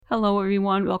Hello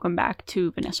everyone, welcome back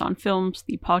to Vanessa on Films,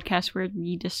 the podcast where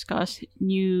we discuss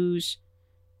news,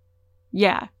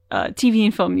 TV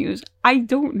and film news. I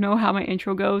don't know how my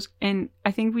intro goes, and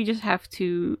I think we just have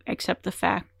to accept the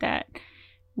fact that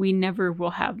we never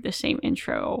will have the same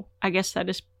intro. I guess that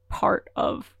is part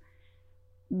of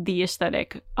the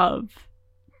aesthetic of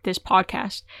this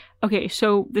podcast. Okay,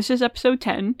 so this is episode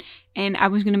 10, and I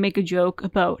was going to make a joke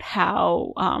about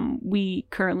how we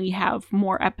currently have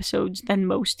more episodes than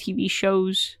most TV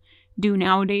shows do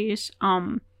nowadays,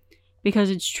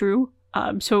 because it's true.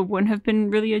 So it wouldn't have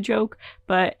been really a joke,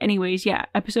 but anyways, yeah,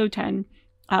 episode 10.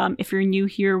 If you're new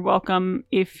here, welcome.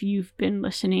 If you've been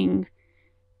listening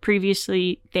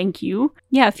previously, thank you.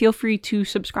 Yeah, feel free to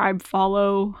subscribe,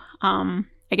 follow. I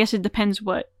guess it depends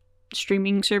what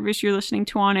streaming service you're listening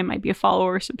to on. It might be a follow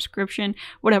or a subscription,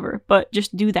 whatever, but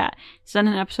just do that. Send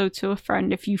an episode to a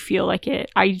friend if you feel like it.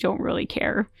 I don't really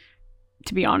care,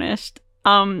 to be honest.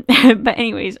 But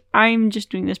anyways, I'm just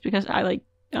doing this because I like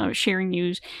sharing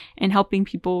news and helping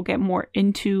people get more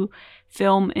into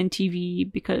film and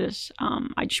TV, because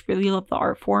I just really love the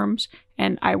art forms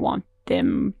and I want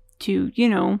them to,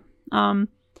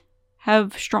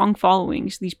 have strong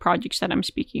followings, these projects that I'm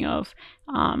speaking of.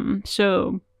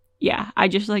 So yeah, I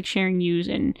just like sharing news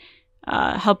and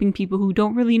helping people who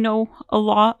don't really know a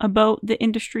lot about the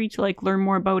industry to like learn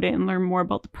more about it and learn more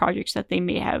about the projects that they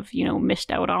may have,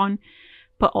 missed out on.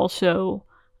 But also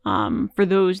for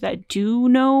those that do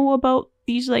know about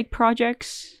these like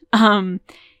projects, that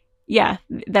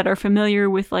are familiar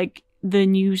with like the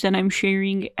news that I'm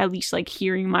sharing, at least like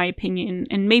hearing my opinion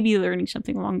and maybe learning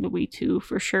something along the way too,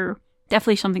 for sure.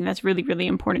 Definitely something that's really, really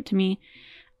important to me.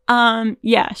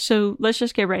 So let's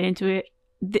just get right into it.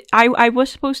 I was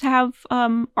supposed to have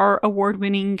our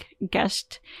award-winning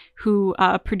guest who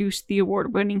produced the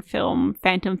award-winning film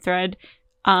Phantom Thread.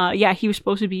 He was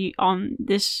supposed to be on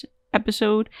this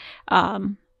episode.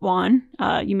 Juan,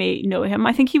 you may know him.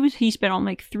 I think he's been on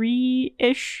like three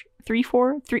episodes.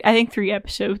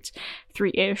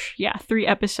 3-ish. Yeah, 3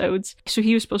 episodes. So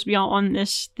he was supposed to be on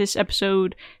this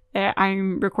episode that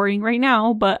I'm recording right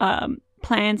now, but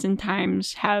plans and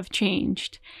times have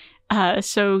changed.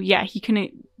 So yeah, he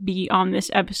couldn't be on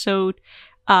this episode.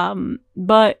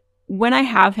 But when I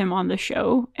have him on the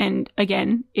show, and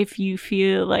again, if you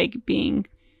feel like being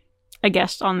a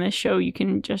guest on this show, you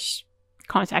can just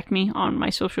contact me on my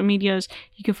social medias.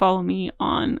 You can follow me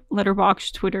on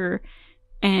Letterboxd, Twitter,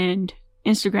 and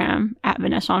Instagram at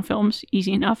Vanessa on Films.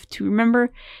 Easy enough to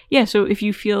remember. Yeah, so if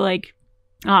you feel like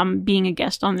being a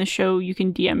guest on the show, you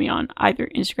can DM me on either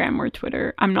Instagram or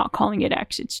Twitter. I'm not calling it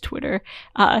X, it's Twitter.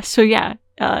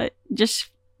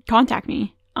 Just contact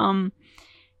me. What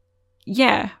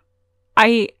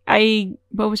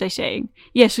was I saying?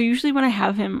 Yeah, so usually when I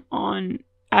have him on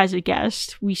as a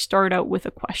guest, we start out with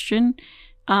a question.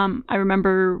 I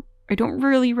don't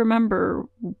really remember.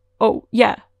 Oh,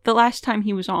 yeah. The last time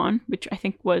he was on, which I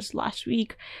think was last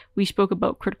week, we spoke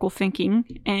about critical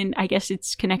thinking and I guess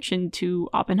its connection to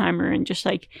Oppenheimer and just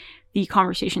like the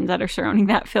conversations that are surrounding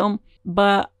that film.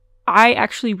 But I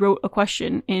actually wrote a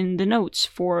question in the notes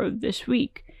for this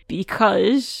week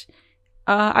because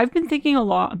I've been thinking a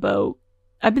lot about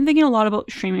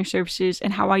streaming services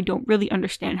and how I don't really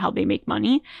understand how they make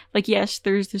money. Like, yes,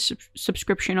 there's the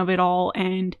subscription of it all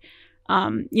and,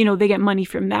 they get money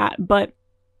from that, but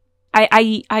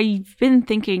I've been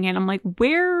thinking and I'm like,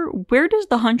 where does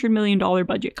the $100 million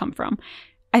budget come from?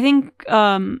 I think,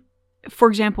 for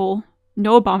example,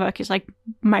 Noah Baumbach is like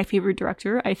my favorite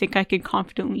director. I think I can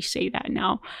confidently say that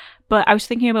now. But I was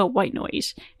thinking about White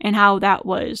Noise and how that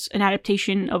was an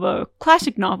adaptation of a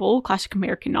classic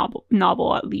American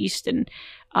novel at least. And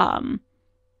I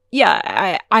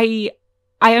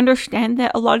understand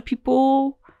that a lot of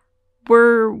people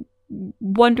were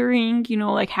wondering,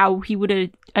 like how he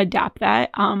would adapt that.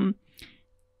 I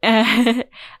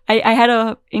had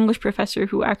a English professor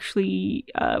who actually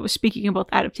was speaking about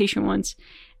the adaptation once,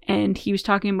 and he was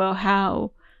talking about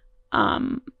how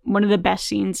one of the best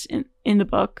scenes in the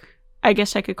book, I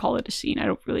guess I could call it a scene, I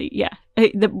don't really,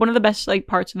 one of the best like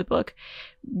parts of the book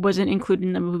wasn't included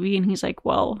in the movie, and he's like,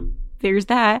 well, there's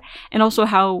that. And also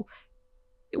how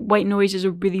White Noise is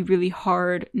a really, really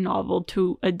hard novel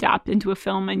to adapt into a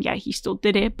film, and yeah, he still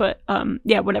did it, but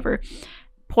whatever.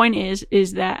 Point is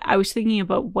that I was thinking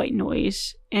about White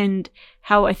Noise and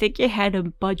how I think it had a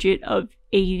budget of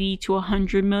 80 to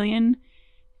 100 million,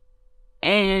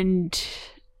 and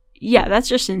yeah, that's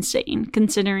just insane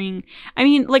considering, I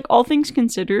mean, like, all things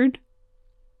considered,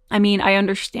 I mean, I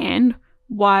understand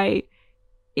why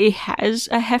it has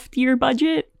a heftier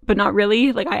budget, but not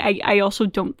really. Like, I also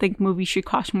don't think movies should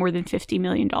cost more than $50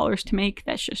 million to make.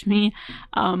 That's just me.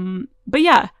 But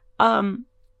yeah,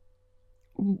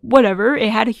 whatever. It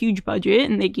had a huge budget,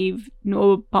 and they gave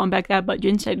Noah Baumbach that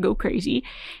budget and said, go crazy.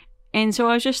 And so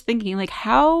I was just thinking, like,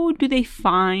 how do they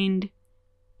find,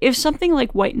 if something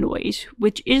like White Noise,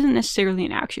 which isn't necessarily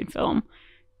an action film,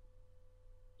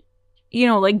 you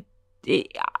know, like,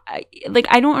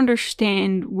 I don't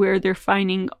understand where they're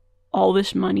finding all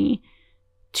this money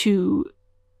to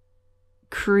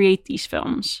create these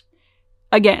films.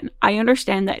 Again, I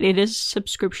understand that it is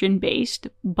subscription based,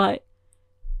 but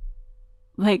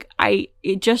like,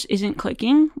 it just isn't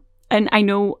clicking. And I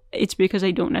know it's because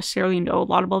I don't necessarily know a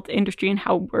lot about the industry and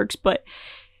how it works, but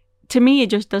to me, it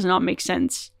just does not make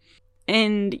sense.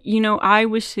 And, you know, I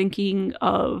was thinking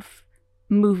of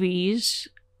movies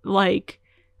like,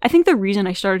 I think the reason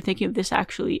I started thinking of this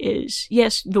actually is,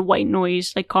 yes, the White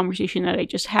Noise, like, conversation that I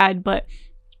just had, but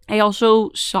I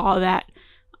also saw that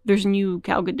there's a new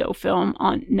Gal Gadot film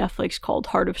on Netflix called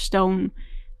Heart of Stone.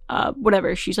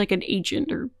 Whatever, she's like an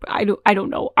agent, or I don't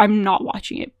know. I'm not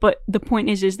watching it, but the point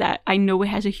is that I know it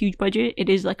has a huge budget. It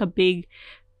is like a big,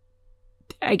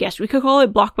 I guess we could call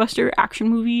it, blockbuster action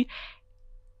movie,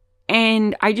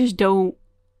 and I just don't,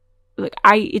 like,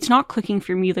 it's not clicking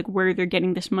for me, like, where they're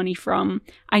getting this money from.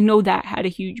 I know that had a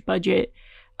huge budget.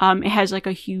 It has like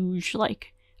a huge,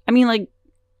 like, I mean, like,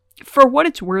 for what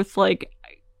it's worth, like,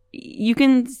 you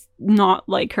can not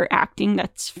like her acting,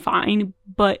 that's fine,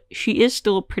 but she is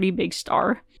still a pretty big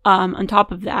star. On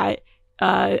top of that,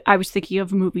 I was thinking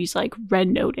of movies like Red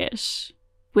Notice,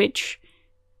 which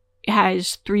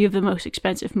has 3 of the most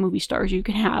expensive movie stars you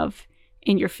can have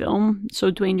in your film.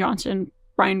 So Dwayne Johnson,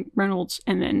 Ryan Reynolds,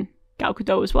 and then Gal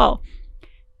Gadot as well.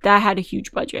 That had a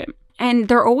huge budget. And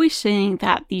they're always saying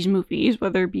that these movies,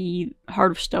 whether it be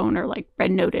Heart of Stone or like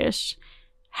Red Notice,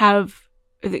 have,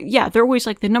 yeah, they're always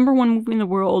like the number 1 movie in the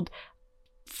world.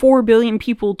 4 billion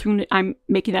people tuned. I'm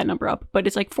making that number up, but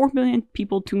it's like 4 billion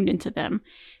people tuned into them.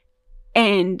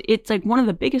 And it's like one of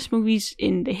the biggest movies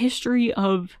in the history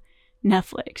of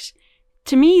Netflix.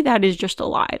 To me, that is just a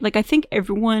lie. Like, I think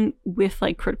everyone with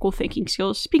like critical thinking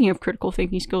skills, speaking of critical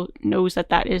thinking skills, knows that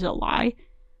that is a lie.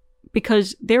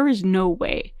 Because there is no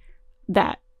way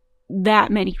that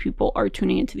many people are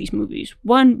tuning into these movies.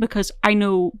 One, because I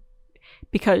know,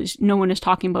 because no one is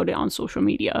talking about it on social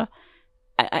media.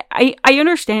 I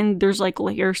understand there's like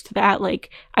layers to that.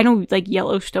 Like, I know like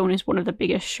Yellowstone is one of the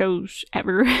biggest shows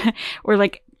ever, or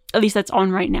like at least that's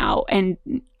on right now, and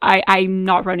I'm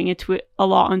not running into it a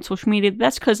lot on social media.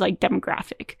 That's because like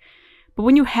demographic. But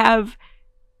when you have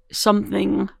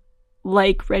something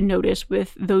like Red Notice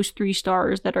with those 3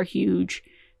 stars that are huge,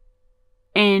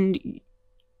 and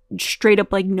straight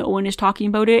up like no one is talking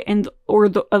about it, and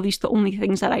at least the only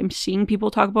things that I'm seeing people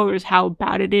talk about is how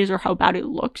bad it is or how bad it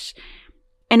looks.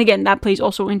 And again, that plays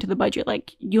also into the budget.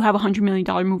 Like, you have $100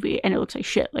 million movie and it looks like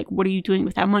shit. Like, what are you doing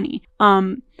with that money?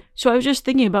 So I was just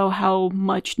thinking about how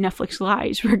much Netflix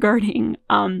lies regarding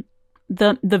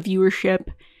the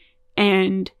viewership,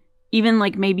 and even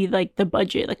like maybe like the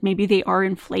budget. Like, maybe they are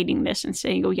inflating this and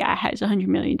saying, oh yeah, it has $100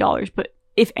 million. But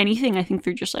if anything, I think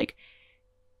they're just like,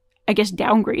 I guess,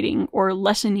 downgrading or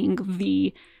lessening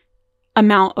the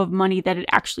amount of money that it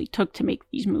actually took to make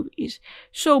these movies.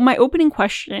 So my opening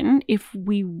question, if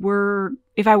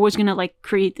I was gonna like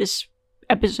create this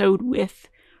episode with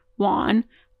Juan,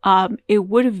 it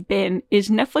would have been, is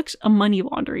Netflix a money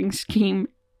laundering scheme? ?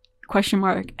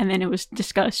 And then it was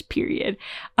discussed, period.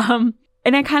 And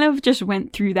I kind of just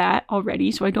went through that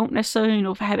already, so I don't necessarily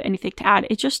know if I have anything to add.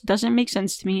 It just doesn't make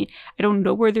sense to me. I don't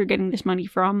know where they're getting this money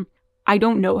from. I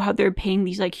don't know how they're paying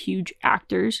these like huge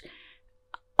actors.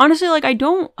 Honestly, like, I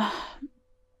don't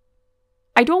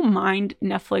mind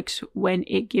Netflix when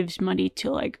it gives money to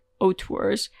like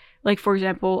auteurs. Like, for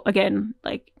example, again,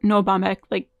 like Noah Baumbach,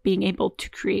 like being able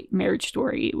to create Marriage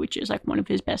Story, which is like one of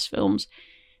his best films,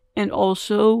 and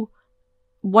also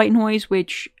White Noise,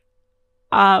 which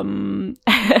I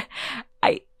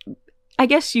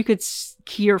guess you could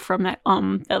hear from that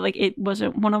that like it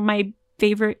wasn't one of my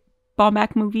favorite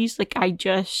Baumbach movies. Like, I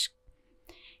just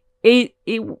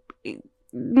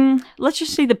let's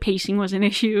just say the pacing was an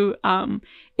issue.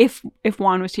 If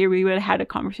Juan was here, we would have had a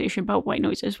conversation about White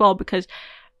Noise as well, because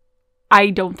I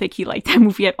don't think he liked that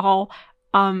movie at all.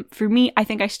 For me, I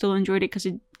think I still enjoyed it because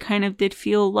it kind of did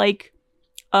feel like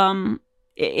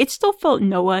it still felt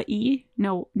Noah-y.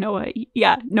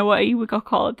 Noah-y, we could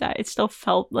call it that. It still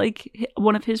felt like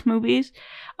one of his movies.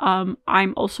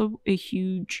 I'm also a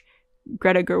huge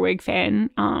Greta Gerwig fan.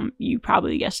 You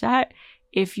probably guessed that.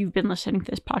 If you've been listening to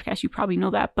this podcast, you probably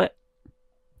know that. But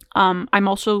I'm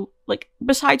also like,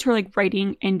 besides her like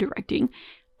writing and directing,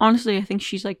 honestly, I think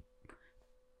she's like,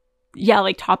 yeah,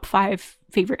 like top 5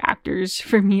 favorite actors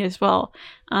for me as well.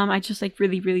 I just like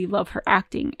really, really love her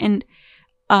acting. And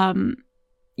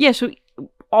yeah, so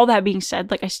all that being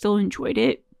said, like I still enjoyed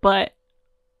it, but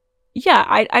yeah,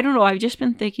 I don't know. I've just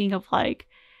been thinking of like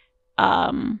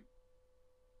how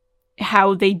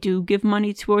they do give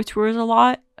money to auteurs a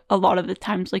lot. A lot of the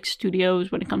times, like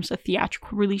studios, when it comes to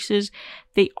theatrical releases,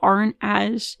 they aren't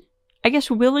as, I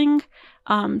guess, willing.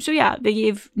 So yeah, they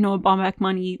gave Noah Baumbach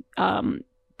money.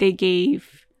 They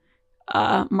gave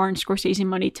Martin Scorsese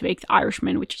money to make The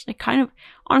Irishman, which is like kind of,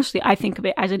 honestly, I think of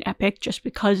it as an epic just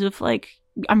because of like,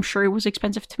 I'm sure it was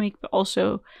expensive to make, but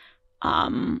also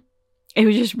it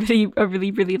was just really a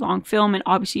really, really long film, and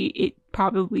obviously it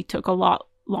probably took a lot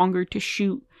longer to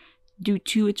shoot due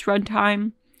to its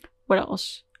runtime. What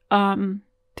else?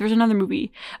 There's another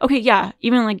movie. Okay, yeah,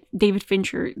 even like David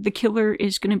Fincher, The Killer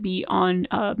is going to be on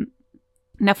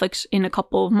Netflix in a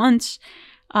couple of months.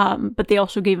 But they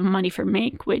also gave him money for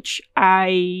Mank, which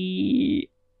I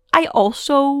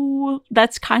also,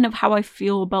 that's kind of how I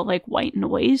feel about like White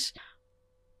Noise.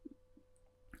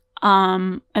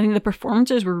 I think the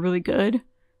performances were really good.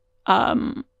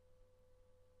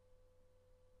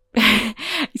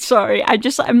 Sorry,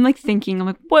 I'm like thinking, I'm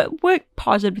like, what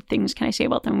positive things can I say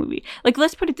about the movie? Like,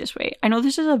 let's put it this way. I know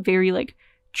this is a very like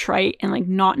trite and like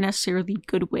not necessarily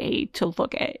good way to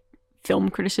look at film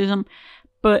criticism,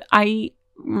 but my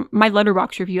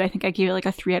Letterboxd review, I think I gave it like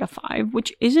a 3 out of 5,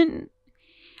 which isn't,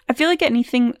 I feel like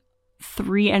anything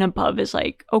 3 and above is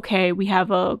like, okay, we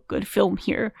have a good film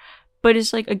here. But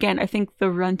it's like, again, I think the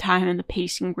runtime and the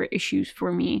pacing were issues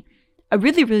for me. I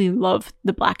really, really loved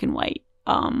the black and white.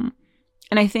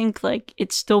 And I think like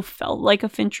it still felt like a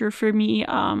Fincher for me.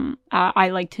 I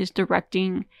liked his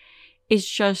directing. It's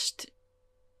just,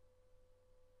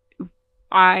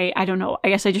 I don't know. I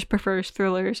guess I just prefer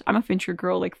thrillers. I'm a Fincher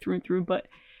girl like through and through, but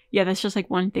yeah, that's just like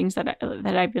one things that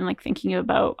I've been like thinking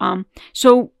about.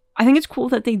 So I think it's cool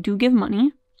that they do give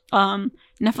money.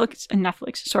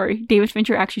 Netflix, sorry. David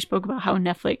Fincher actually spoke about how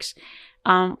Netflix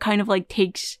kind of like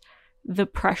takes the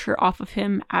pressure off of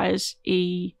him as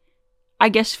a, I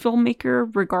guess,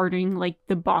 filmmaker regarding like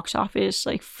the box office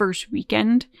like first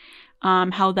weekend.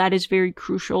 How that is very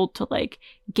crucial to like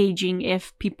gauging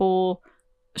if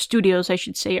studios, I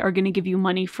should say, are going to give you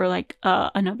money for like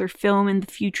another film in the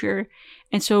future.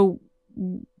 And so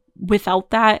without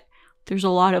that, there's a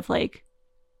lot of like,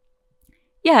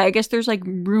 yeah, I guess there's like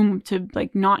room to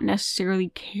like not necessarily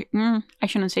care. I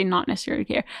shouldn't say not necessarily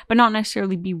care, but not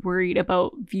necessarily be worried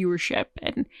about viewership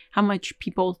and how much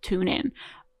people tune in.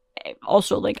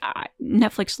 Also, like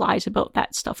Netflix lies about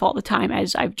that stuff all the time,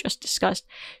 as I've just discussed.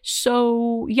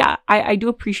 So yeah, I do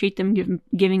appreciate them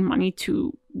giving money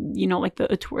to, you know, like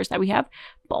the auteurs that we have,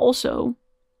 but also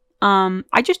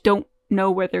I just don't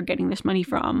know where they're getting this money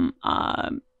from.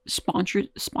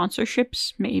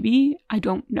 Sponsorships, maybe, I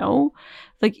don't know.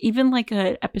 Like even like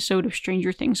an episode of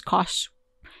Stranger Things costs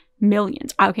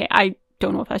millions. Okay, I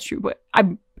don't know if that's true, but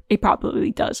it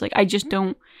probably does. Like I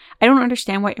don't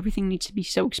understand why everything needs to be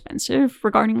so expensive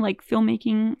regarding like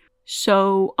filmmaking.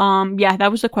 So yeah,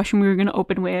 that was the question we were gonna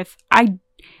open with. I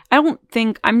don't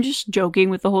think, I'm just joking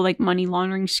with the whole like money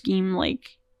laundering scheme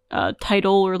like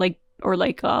title or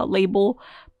label,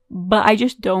 but I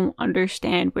just don't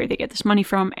understand where they get this money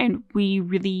from, and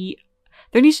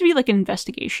there needs to be like an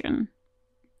investigation,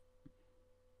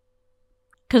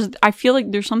 because I feel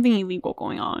like there's something illegal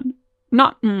going on.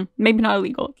 Maybe not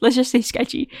illegal, let's just say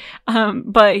sketchy.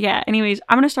 But yeah, anyways,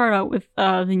 I'm gonna start out with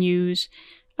the news.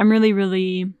 I'm really,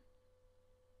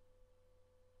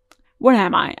 what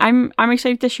am I? I'm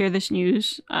excited to share this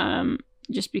news,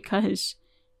 just because,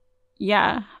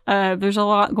 yeah, there's a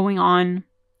lot going on,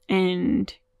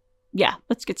 and yeah,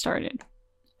 let's get started.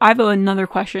 I have another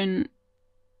question.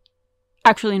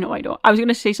 Actually, no, I don't. I was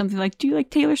gonna say something like, do you like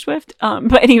Taylor Swift?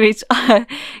 But anyways,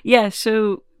 yeah,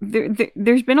 so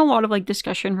there's been a lot of like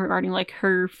discussion regarding like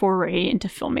her foray into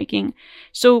filmmaking.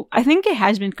 So I think it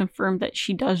has been confirmed that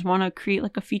she does want to create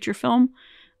like a feature film.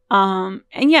 And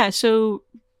yeah, so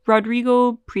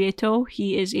Rodrigo Prieto,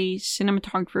 he is a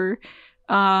cinematographer.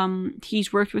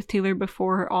 He's worked with Taylor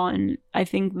before on, I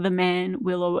think, The Man,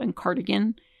 Willow, and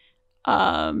Cardigan.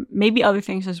 Maybe other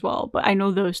things as well, but I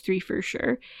know those 3 for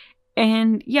sure.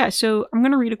 And yeah, so I'm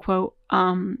gonna read a quote.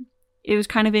 It was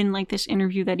kind of in like this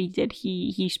interview that he did.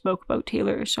 He spoke about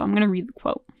Taylor, so I'm gonna read the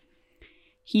quote.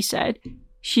 He said,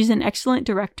 "She's an excellent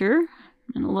director."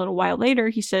 And a little while later,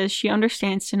 he says, "She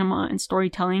understands cinema and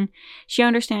storytelling. She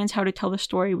understands how to tell the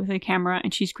story with a camera,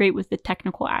 and she's great with the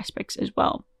technical aspects as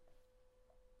well."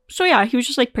 So yeah, he was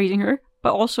just like praising her.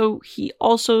 but also he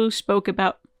also spoke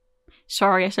about,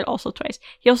 sorry, I said also twice.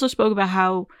 He also spoke about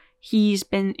how he's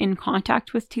been in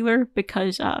contact with Taylor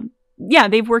because, yeah,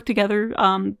 they've worked together.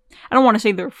 I don't want to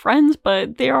say they're friends,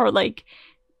 but they are like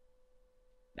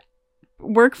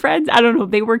work friends. I don't know.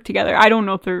 They work together. I don't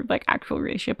know if they're like actual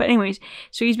relationship, but anyways,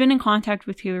 so he's been in contact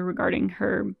with Taylor regarding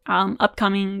her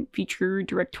upcoming feature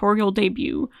directorial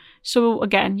debut. So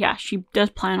again, yeah, she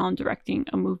does plan on directing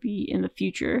a movie in the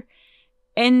future.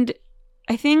 And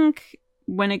I think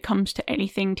when it comes to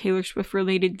anything Taylor Swift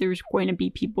related, there's going to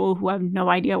be people who have no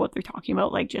idea what they're talking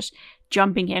about, like just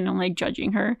jumping in and like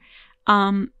judging her.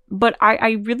 But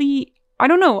I really, I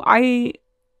don't know.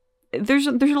 There's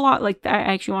a lot like that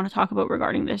I actually want to talk about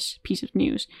regarding this piece of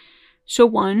news. So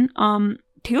one,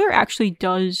 Taylor actually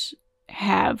does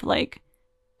have like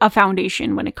a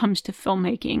foundation when it comes to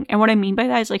filmmaking. And what I mean by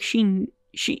that is like she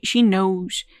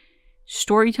knows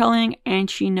storytelling and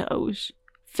she knows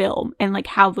film and like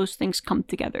how those things come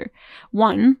together.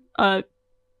 One, I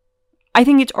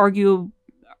think it's arguable,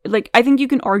 like I think you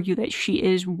can argue that she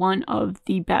is one of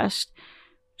the best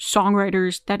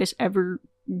songwriters that has ever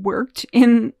worked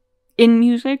in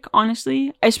music,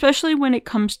 honestly, especially when it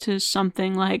comes to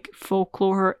something like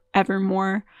Folklore,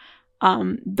 Evermore,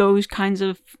 those kinds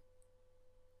of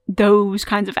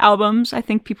albums. I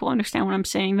think people understand what I'm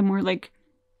saying. The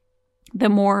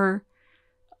more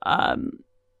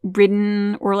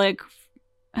written, or like,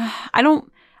 I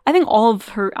think all of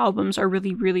her albums are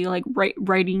really, really like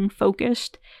writing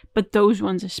focused, but those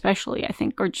ones especially, I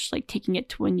think, are just like taking it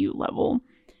to a new level.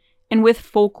 And with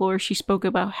Folklore, she spoke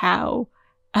about how,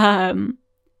 I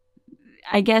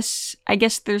guess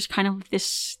there's kind of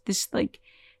this like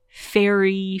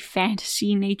fairy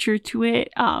fantasy nature to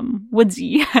it,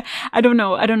 woodsy. I don't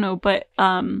know, but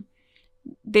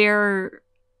there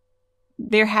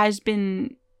has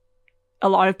been a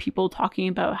lot of people talking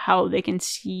about how they can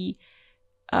see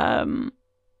a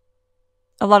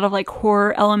lot of like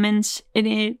horror elements in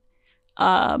it,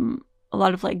 a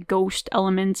lot of like ghost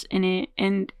elements in it.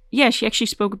 And yeah, she actually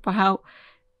spoke about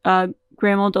how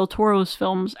Guillermo del Toro's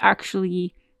films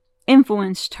actually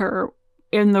influenced her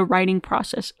in the writing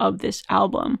process of this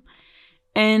album.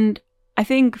 And I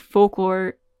think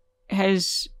Folklore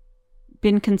has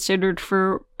been considered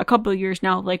for a couple of years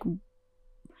now, like,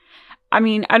 I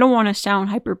mean, I don't want to sound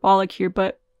hyperbolic here,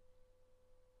 but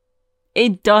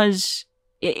it is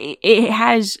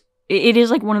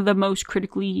like one of the most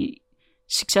critically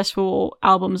successful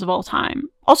albums of all time.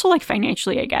 Also, like,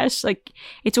 financially, I guess, like,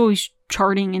 it's always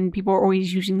charting and people are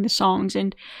always using the songs.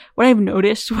 And what I've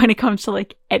noticed when it comes to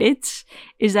like edits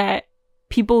is that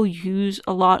people use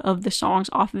a lot of the songs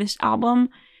off of this album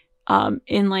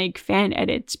in like fan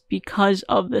edits because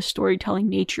of the storytelling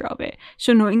nature of it.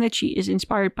 So knowing that she is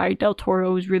inspired by Del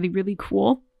Toro is really, really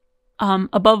cool.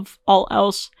 Above all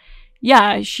else,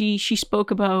 yeah, she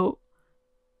spoke about,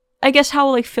 I guess,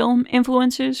 how like film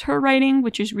influences her writing,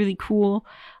 which is really cool.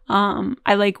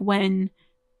 I like when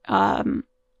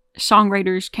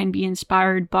songwriters can be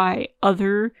inspired by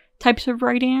other types of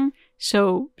writing,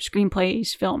 so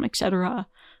screenplays, film, etc.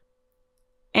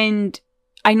 And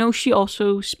I know she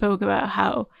also spoke about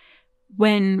how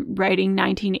when writing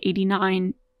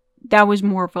 1989, that was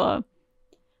more of a,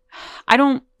 I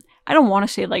don't want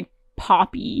to say like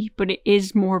poppy, but it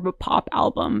is more of a pop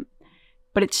album,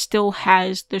 but it still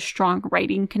has the strong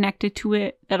writing connected to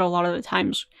it that a lot of the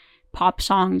times pop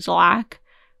songs lack.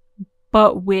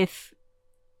 But with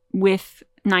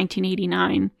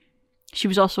 1989, she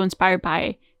was also inspired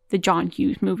by the John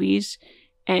Hughes movies,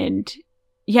 and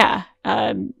yeah,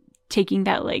 taking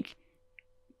that like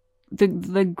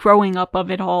the growing up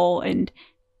of it all and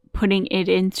putting it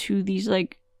into these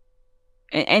like,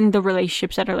 and the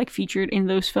relationships that are like featured in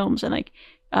those films, and like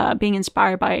being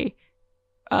inspired by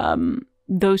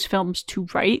those films to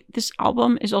write this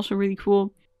album is also really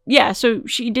cool. Yeah, so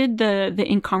she did the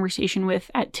In Conversation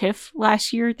With at TIFF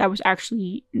last year. That was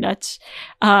actually nuts.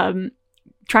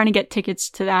 Trying to get tickets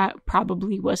to that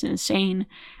probably was insane.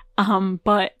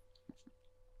 But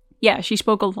yeah, she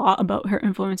spoke a lot about her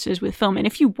influences with film. And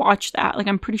if you watch that, like,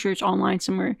 I'm pretty sure it's online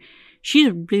somewhere,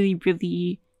 she's really,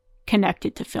 really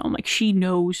connected to film. Like, she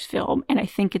knows film. And I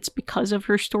think it's because of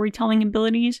her storytelling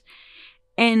abilities.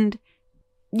 And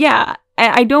yeah,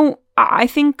 I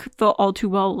think the All Too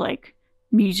Well, like,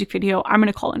 music video, I'm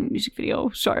gonna call it a music video,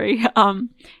 sorry,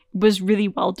 was really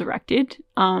well directed.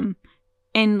 And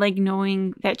like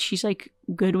knowing that she's like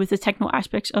good with the technical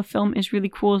aspects of film is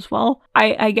really cool as well.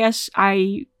 I guess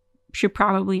I should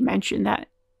probably mention that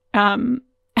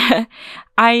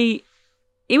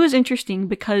it was interesting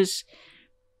because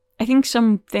I think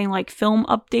something like film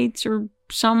updates or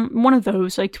one of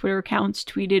those like Twitter accounts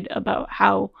tweeted about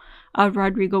how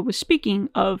Rodrigo was speaking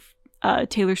of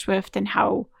Taylor Swift and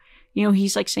how, you know,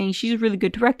 he's like saying she's a really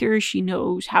good director. She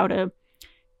knows how to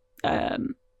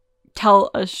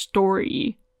tell a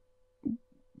story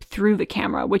through the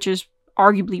camera, which is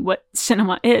arguably what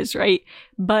cinema is, right?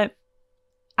 But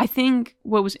I think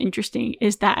what was interesting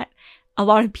is that a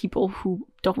lot of people who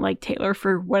don't like Taylor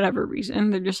for whatever reason,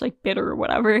 they're just like bitter or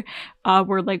whatever,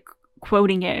 were like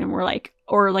quoting it and were like,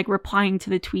 or like replying to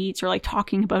the tweets or like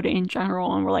talking about it in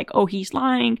general, and we're like, oh, he's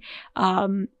lying.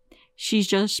 She's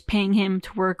just paying him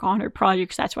to work on her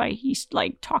projects. That's why he's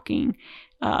like talking,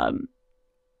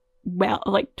 well,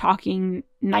 like talking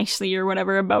nicely or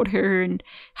whatever about her and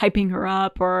hyping her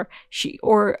up, or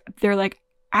they're like,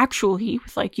 actually,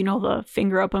 with like, you know, the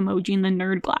finger up emoji and the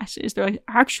nerd glasses, they're like,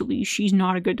 actually, she's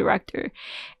not a good director.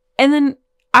 And then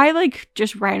I like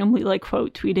just randomly like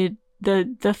quote tweeted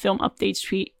the film updates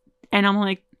tweet, and I'm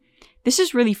like, this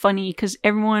is really funny because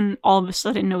everyone all of a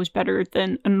sudden knows better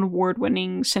than an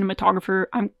award-winning cinematographer.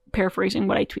 I'm paraphrasing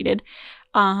what I tweeted.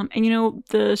 And you know,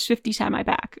 the Swifties had my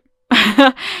back.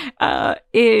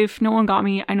 If no one got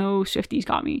me, I know Swifties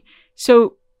got me.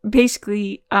 So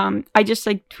basically, I just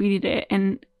like tweeted it,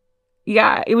 and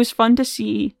yeah, it was fun to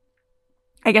see,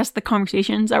 I guess, the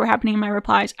conversations that were happening in my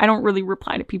replies. I don't really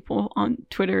reply to people on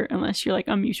Twitter unless you're like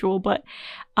a mutual, but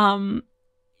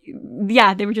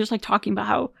yeah, they were just like talking about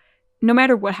how no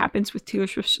matter what happens with Taylor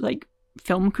Swift's like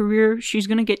film career, she's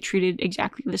gonna get treated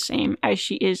exactly the same as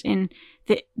she is in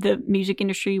the music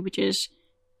industry, which is,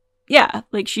 yeah,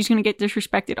 like she's gonna get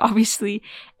disrespected, obviously,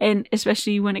 and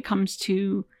especially when it comes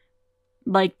to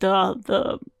like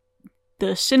the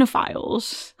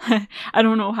cinephiles. I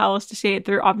don't know how else to say it.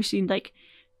 They're obviously like,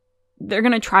 they're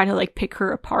gonna try to like pick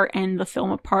her apart and the film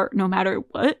apart no matter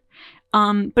what.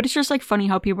 But it's just like funny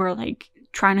how people are like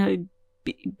trying to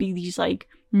be these like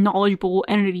knowledgeable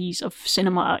entities of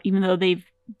cinema, even though they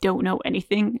don't know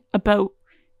anything about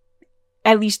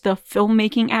at least the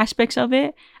filmmaking aspects of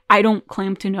it. I don't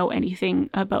claim to know anything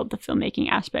about the filmmaking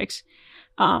aspects.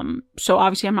 So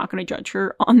obviously I'm not going to judge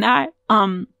her on that.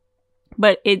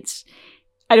 But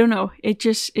I don't know.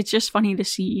 It's just funny to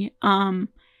see. And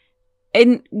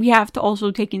we have to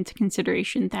also take into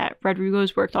consideration that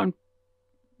Rodrigo's worked on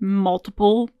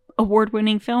multiple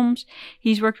award-winning films.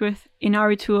 He's worked with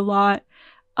Inarritu a lot.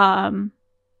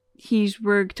 He's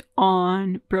worked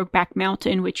on Brokeback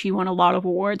Mountain, which he won a lot of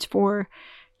awards for.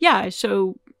 Yeah,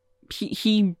 so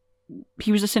he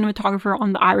was a cinematographer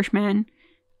on The Irishman,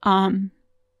 and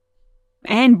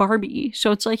Barbie.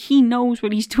 So it's like he knows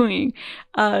what he's doing.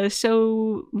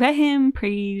 So let him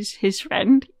praise his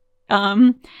friend.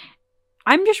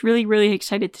 I'm just really, really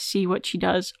excited to see what she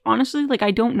does. Honestly, like,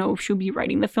 I don't know if she'll be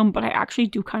writing the film, but I actually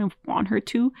do kind of want her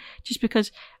to, just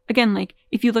because, again, like,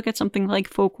 if you look at something like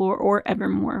Folklore or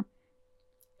Evermore,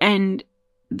 and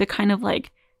the kind of,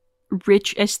 like,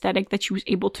 rich aesthetic that she was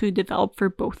able to develop for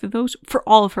both of those, for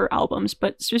all of her albums,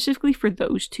 but specifically for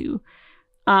those two,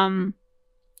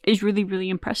 is really, really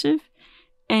impressive.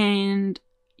 And,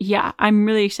 yeah, I'm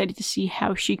really excited to see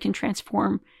how she can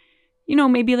transform, you know,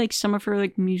 maybe like some of her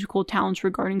like musical talents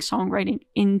regarding songwriting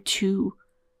into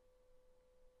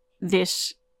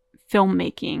this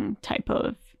filmmaking type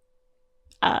of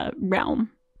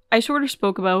realm. I sort of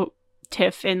spoke about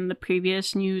TIFF in the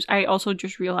previous news. I also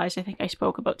just realized I think I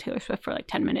spoke about Taylor Swift for like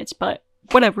 10 minutes, but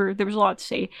whatever, there was a lot to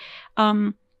say.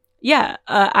 I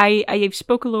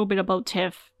spoke a little bit about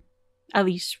TIFF, at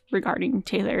least regarding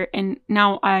Taylor, and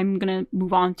now I'm gonna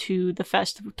move on to the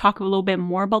festival, talk a little bit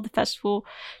more about the festival.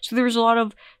 So there was a lot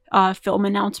of film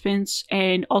announcements,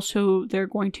 and also they're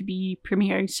going to be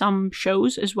premiering some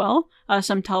shows as well,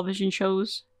 some television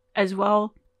shows as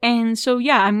well. And so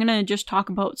yeah, I'm gonna just talk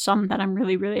about some that I'm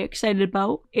really, really excited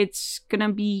about. It's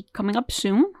gonna be coming up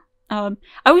soon. I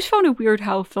always found it weird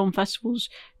how film festivals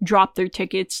drop their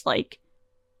tickets like,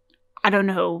 I don't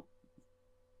know,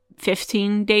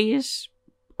 15 days,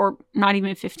 or not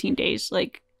even 15 days,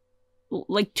 like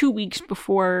 2 weeks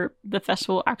before the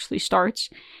festival actually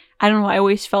starts. I don't know, I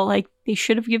always felt like they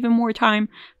should have given more time,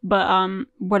 but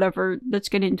whatever, let's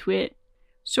get into it.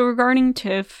 So regarding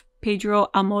TIFF, Pedro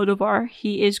Almodovar,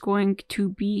 he is going to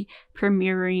be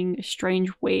premiering A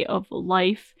Strange Way of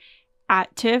Life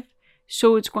at TIFF,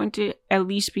 so it's going to at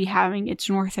least be having its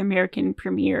North American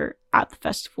premiere at the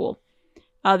festival.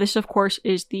 This, of course,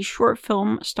 is the short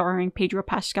film starring Pedro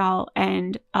Pascal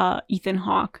and Ethan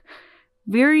Hawke.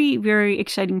 Very, very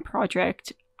exciting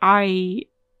project. I'm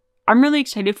really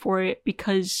excited for it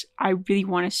because I really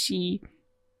want to see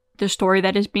the story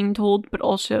that is being told, but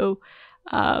also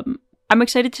I'm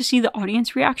excited to see the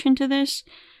audience reaction to this.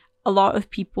 A lot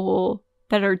of people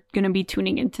that are going to be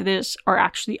tuning into this are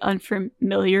actually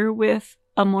unfamiliar with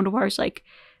Almodovar's like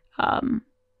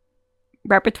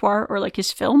repertoire or like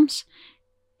his films.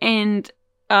 And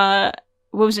what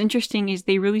was interesting is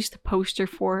they released a poster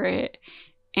for it,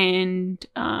 and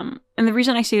the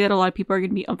reason I say that a lot of people are going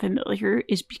to be unfamiliar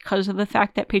is because of the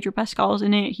fact that Pedro Pascal is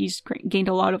in it. He's gained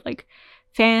a lot of like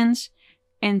fans,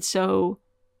 and so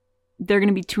they're going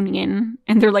to be tuning in,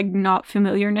 and they're like not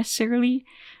familiar necessarily.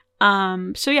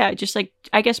 So yeah, just like,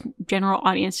 I guess general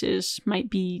audiences might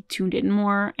be tuned in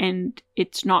more, and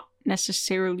it's not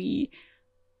necessarily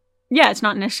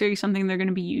something they're going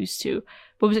to be used to.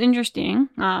 What was interesting,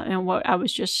 and what I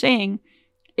was just saying,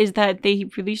 is that they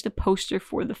released a poster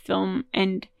for the film,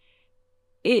 and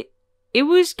it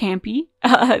was campy.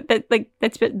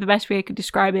 That's the best way I could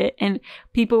describe it. And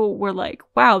people were like,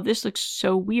 "Wow, this looks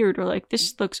so weird," or like,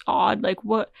 "This looks odd." Like,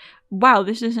 what? Wow,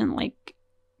 this isn't like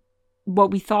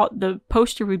what we thought the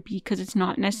poster would be, because it's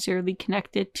not necessarily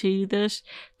connected to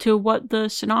what the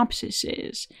synopsis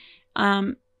is.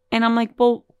 And I'm like,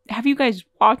 well, have you guys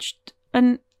watched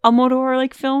an Almodovar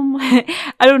like film? I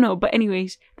don't know, but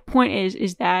anyways, the point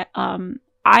is that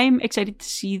I'm excited to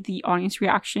see the audience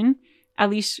reaction,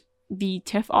 at least the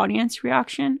TIFF audience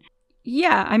reaction.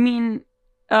 Yeah, I mean,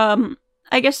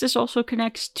 I guess this also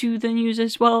connects to the news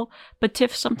as well, but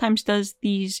TIFF sometimes does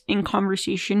these in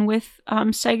conversation with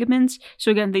segments.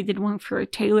 So again, they did one for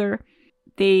Taylor.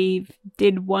 They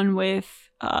did one with,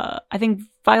 I think,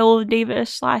 Viola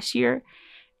Davis last year,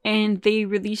 and they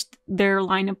released their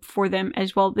lineup for them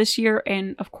as well this year.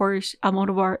 And of course,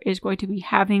 Almodovar is going to be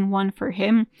having one for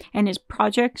him and his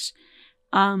projects.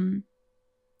 I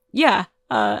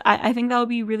think that would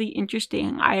be really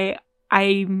interesting.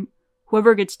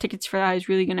 Whoever gets tickets for that is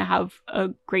really going to have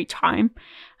a great time.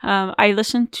 I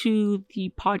listened to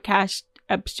the podcast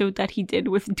episode that he did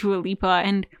with Dua Lipa,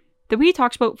 and the way he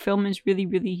talks about film is really,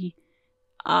 really,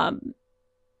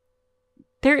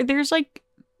 there's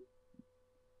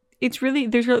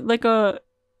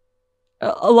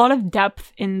a lot of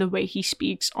depth in the way he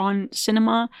speaks on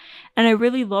cinema, and I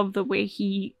really love the way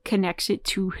he connects it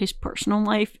to his personal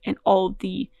life, and all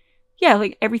the,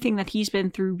 like everything that he's been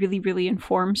through really, really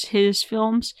informs his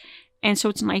films. And so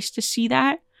it's nice to see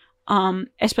that,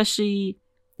 especially,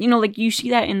 like you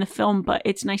see that in the film, but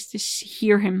it's nice to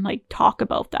hear him like talk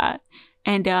about that.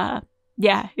 And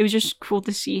it was just cool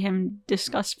to see him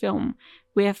discuss film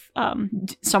with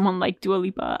someone like Dua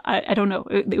Lipa. I don't know,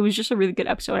 it was just a really good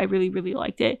episode. I really, really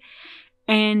liked it.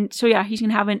 And so yeah, he's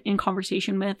gonna have an in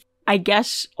conversation with, I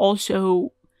guess.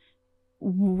 Also,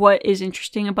 what is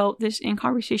interesting about this in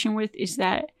conversation with is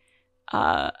that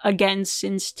again,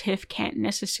 since TIFF can't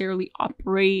necessarily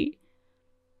operate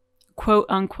quote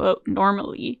unquote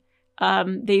normally,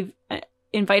 they've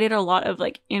invited a lot of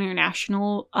like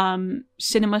international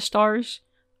cinema stars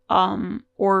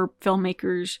or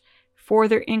filmmakers for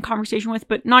their in conversation with,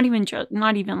 but not even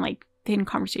like the in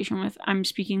conversation with. I'm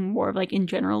speaking more of like in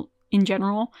general,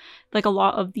 like a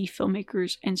lot of the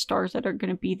filmmakers and stars that are going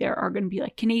to be there are going to be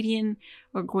like Canadian,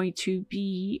 or going to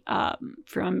be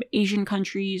from Asian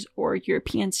countries or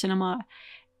European cinema.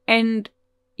 And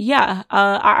yeah,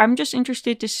 I'm just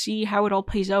interested to see how it all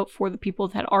plays out for the people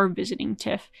that are visiting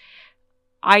TIFF.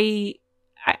 I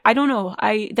don't know.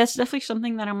 That's definitely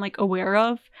something that I'm like aware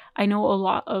of. I know a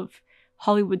lot of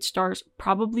Hollywood stars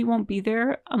probably won't be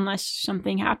there unless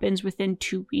something happens within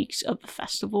 2 weeks of the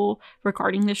festival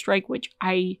regarding the strike, which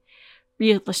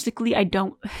realistically, I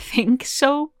don't think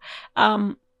so.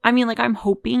 I mean, like, I'm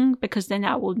hoping, because then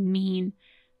that would mean,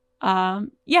 that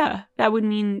would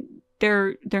mean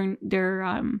the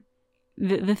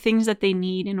things that they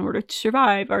need in order to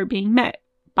survive are being met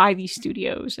by these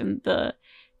studios, and the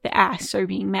asks are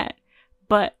being met.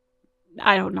 But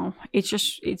I don't know. It's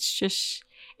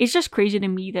just crazy to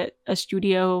me that a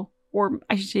studio, or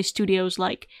I should say studios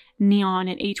like Neon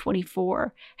and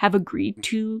A24, have agreed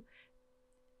to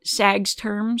SAG's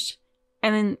terms,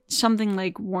 and then something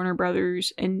like Warner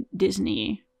Brothers and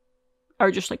Disney are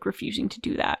just like refusing to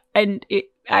do that. And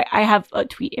I have a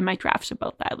tweet in my drafts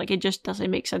about that. Like, it just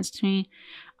doesn't make sense to me.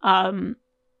 I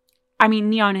mean,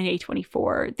 Neon and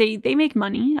A24, they make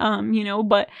money,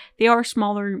 but they are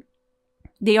smaller,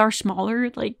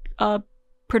 like,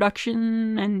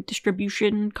 production and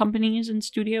distribution companies and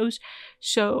studios.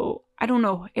 So I don't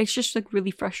know. It's just like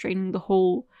really frustrating. The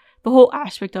whole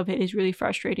aspect of it is really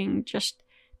frustrating, just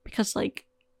because like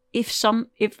if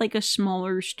like a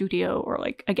smaller studio or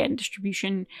like, again,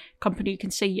 distribution company can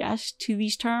say yes to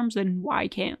these terms, then why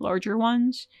can't larger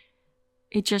ones?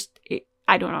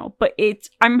 I don't know, but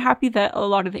I'm happy that a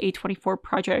lot of the A24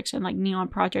 projects and like Neon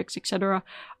projects, etc.,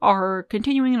 are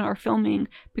continuing and are filming,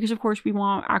 because of course we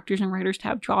want actors and writers to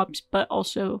have jobs, but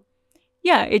also,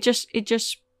 yeah, it's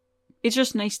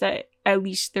just nice that at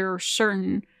least there are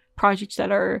certain projects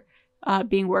that are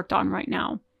being worked on right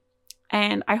now,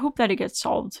 and I hope that it gets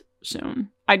solved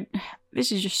soon.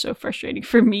 This is just so frustrating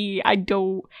for me. I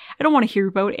don't want to hear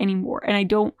about it anymore, and I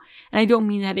don't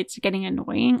mean that it's getting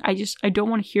annoying. I don't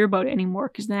want to hear about it anymore,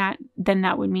 because then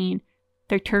that would mean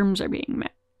their terms are being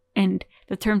met, and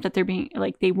the terms that they're being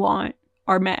like they want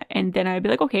are met, and then I'd be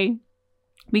like, okay,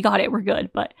 we got it, we're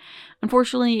good. But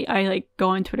unfortunately, I like go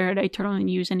on Twitter and I turn on the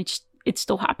news, and it's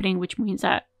still happening, which means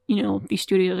that, you know, these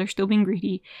studios are still being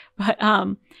greedy. But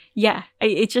yeah,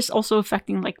 it's just also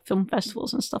affecting like film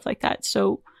festivals and stuff like that.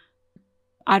 So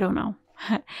I don't know.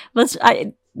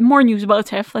 More news about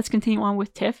TIFF. Let's continue on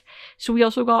with TIFF. So we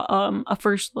also got a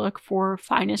first look for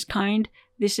Finest Kind.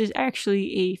 This is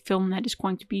actually a film that is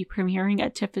going to be premiering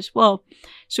at TIFF as well.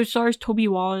 So it stars Toby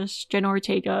Wallace, Jenna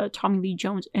Ortega, Tommy Lee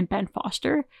Jones, and Ben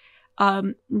Foster.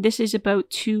 This is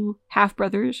about two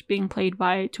half-brothers being played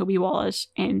by Toby Wallace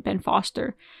and Ben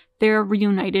Foster. They're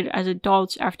reunited as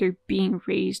adults after being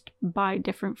raised by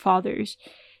different fathers.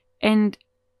 And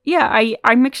yeah,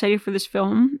 I'm excited for this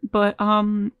film, but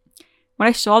when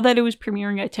I saw that it was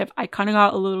premiering at TIFF, I kind of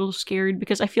got a little scared,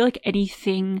 because I feel like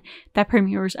anything that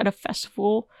premieres at a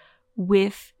festival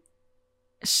with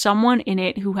someone in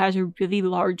it who has a really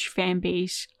large fan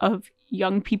base of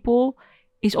young people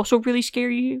is also really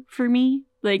scary for me.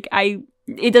 Like,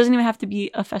 it doesn't even have to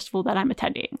be a festival that I'm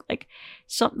attending. Like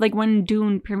when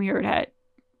Dune premiered at,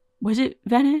 was it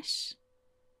Venice?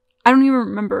 I don't even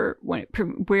remember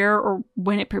where or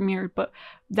when it premiered, but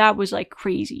that was like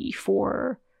crazy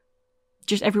for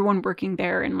just everyone working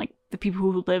there and like the people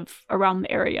who live around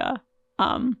the area.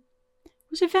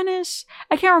 Was it Venice?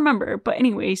 I can't remember, but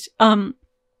anyways,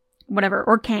 whatever,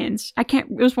 or Cannes. It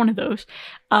was one of those.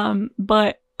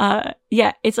 But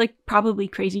yeah, it's like probably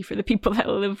crazy for the people that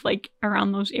live like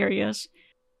around those areas.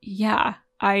 Yeah,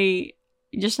 I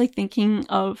just like thinking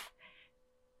of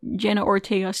Jenna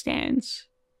Ortega stands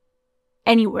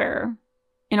anywhere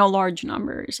in a large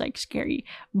number is like scary.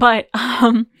 But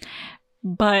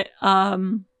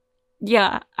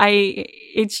yeah,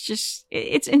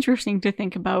 it's interesting to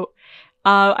think about.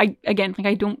 I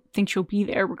don't think she'll be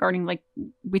there regarding like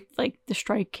with like the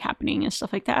strike happening and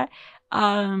stuff like that.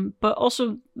 But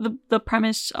also the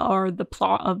premise or the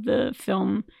plot of the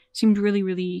film seemed really,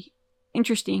 really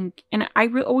interesting. And I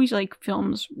always like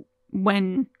films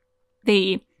when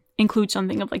they include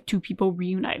something of like two people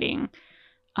reuniting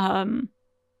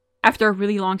after a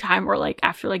really long time, or like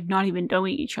after like not even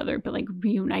knowing each other, but like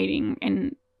reuniting.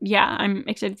 And yeah, I'm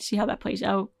excited to see how that plays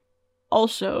out.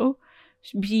 Also,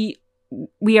 we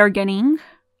are getting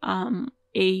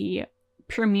a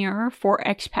premiere for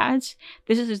Expats.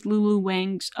 This is Lulu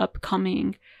Wang's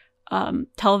upcoming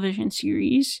television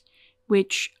series,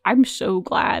 which I'm so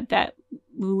glad that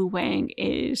Lulu Wang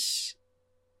is,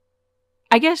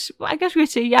 I guess we could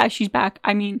say, yeah, she's back.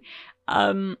 I mean,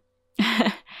 I'm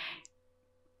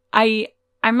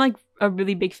like a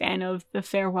really big fan of The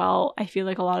Farewell. I feel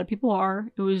like a lot of people are.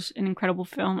 It was an incredible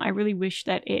film. I really wish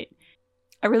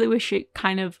it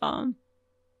kind of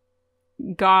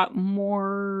got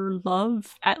more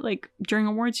love at like during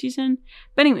award season.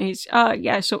 But anyways,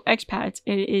 yeah, so Expats,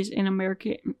 it is an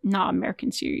not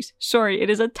American series. Sorry, it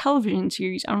is a television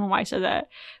series. I don't know why I said that.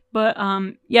 But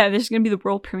yeah, this is gonna be the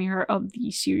world premiere of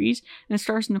the series, and it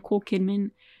stars Nicole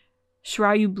Kidman,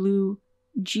 Shiryu Blue,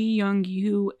 Ji Young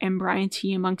Yoo, and Brian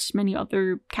T, amongst many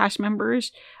other cast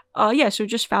members. Yeah, so it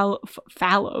just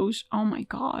follows. Oh my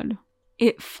god.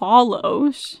 It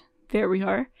follows. There we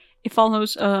are. It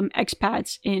follows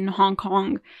expats in Hong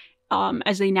Kong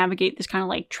as they navigate this kind of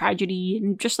like tragedy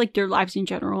and just like their lives in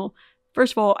general.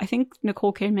 First of all, I think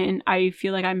Nicole Kidman, I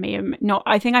feel like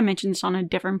I think I mentioned this on a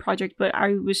different project, but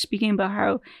I was speaking about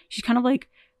how she's kind of like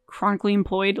chronically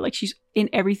employed, like she's in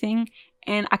everything,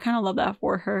 and I kind of love that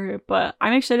for her. But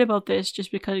I'm excited about this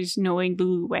just because knowing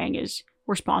Lulu Wang is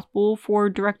responsible for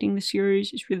directing the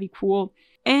series is really cool.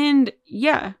 And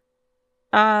yeah,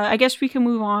 I guess we can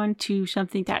move on to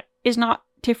something that is not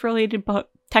TIFF related,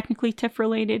 but technically TIFF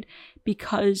related,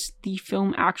 because the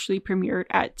film actually premiered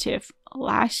at TIFF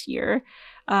last year.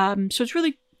 So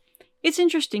it's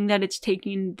interesting that it's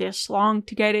taking this long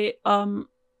to get it a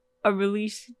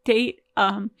release date.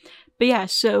 But yeah,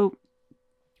 so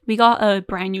we got a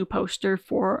brand new poster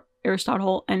for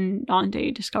Aristotle and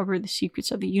Nande Discover the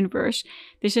Secrets of the Universe.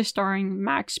 This is starring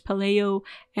Max Paleo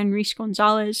and Reese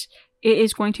Gonzalez. It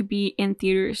is going to be in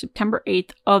theaters September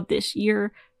 8th of this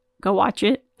year. Go watch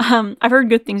it. I've heard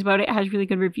good things about it. It has really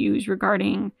good reviews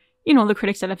regarding, the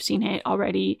critics that have seen it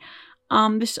already.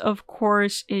 This, of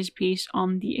course, is based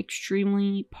on the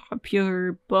extremely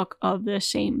popular book of the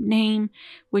same name,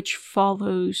 which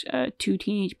follows two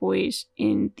teenage boys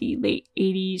in the late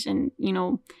 80s and,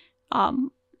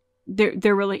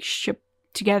 their relationship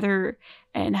together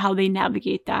and how they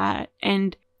navigate that.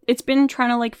 And it's been trying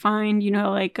to find,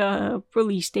 a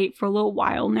release date for a little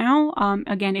while now.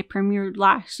 Again, it premiered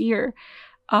last year.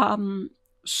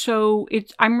 So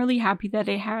I'm really happy that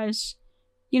it has,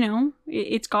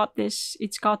 it's got this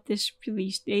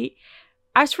release date.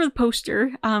 As for the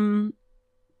poster,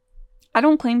 I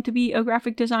don't claim to be a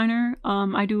graphic designer.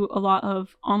 I do a lot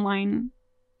of online.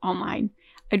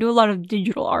 I do a lot of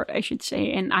digital art, I should say,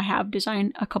 and I have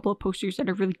designed a couple of posters that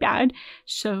are really bad.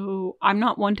 So I'm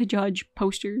not one to judge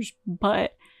posters,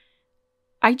 but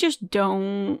I just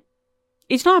don't.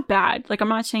 It's not bad. I'm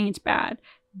not saying it's bad,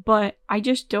 but I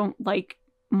just don't like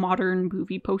modern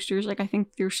movie posters. I think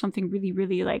there's something really,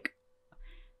 really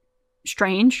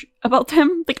strange about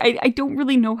them. I don't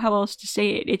really know how else to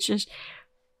say it. It's just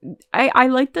I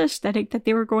like the aesthetic that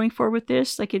they were going for with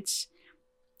this. It's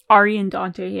Ari and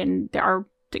Dante, and they are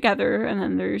together, and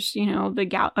then there's a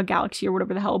galaxy or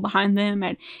whatever the hell behind them,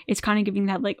 and it's kind of giving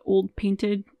that old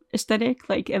painted aesthetic.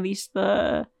 At least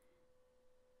the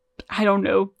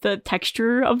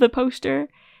texture of the poster.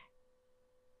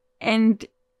 And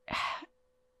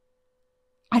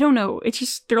I don't know, it's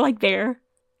just, they're there.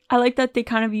 I like that they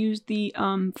kind of use the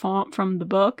font from the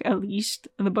book, at least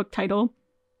the book title.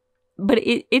 But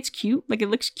it's cute, it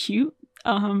looks cute.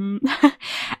 I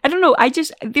don't know,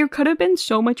 there could have been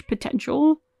so much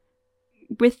potential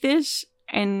with this,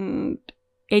 and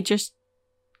it just,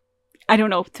 I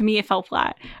don't know, to me it fell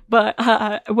flat. But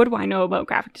what do I know about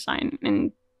graphic design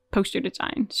and poster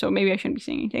design? So maybe I shouldn't be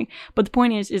saying anything. But the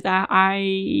point is that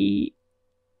I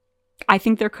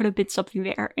think there could have been something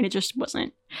there, and it just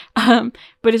wasn't. But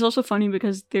it's also funny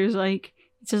because there's it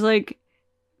says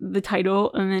the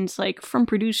title, and then it's from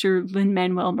producer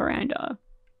Lin-Manuel Miranda.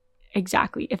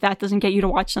 Exactly. If that doesn't get you to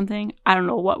watch something, I don't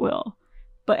know what will.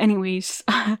 But anyways,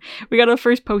 we got our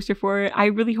first poster for it. I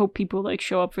really hope people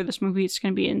show up for this movie. It's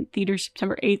going to be in theaters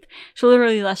September 8th, so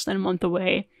literally less than a month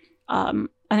away. I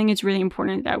think it's really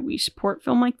important that we support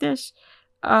film like this.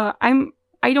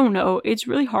 I don't know. It's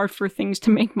really hard for things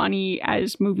to make money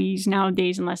as movies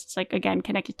nowadays, unless it's again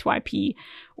connected to IP,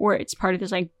 or it's part of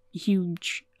this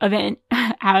huge event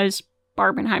as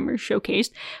Barbenheimer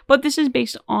showcased. But this is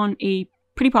based on a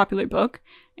pretty popular book,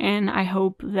 and I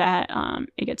hope that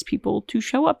it gets people to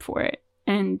show up for it.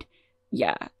 And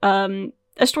yeah, a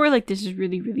story like this is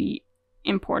really, really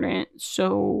important.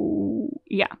 So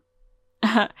yeah,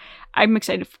 I'm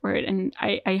excited for it, and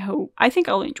I think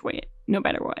I'll enjoy it no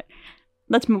matter what.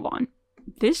 Let's move on.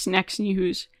 This next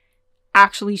news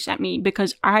actually sent me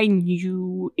because I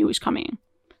knew it was coming.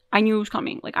 I knew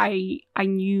I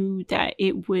knew that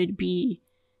it would be.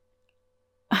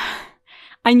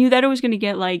 I knew that it was going to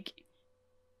get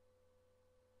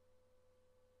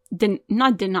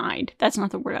not denied. That's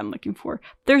not the word I'm looking for.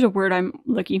 There's a word I'm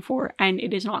looking for, and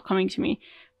it is not coming to me.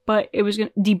 But it was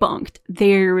debunked.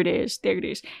 There it is.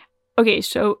 Okay,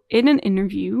 so in an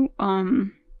interview,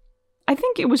 I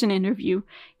think it was an interview.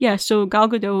 Yeah, so Gal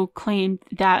Gadot claimed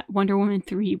that Wonder Woman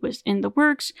 3 was in the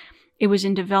works. It was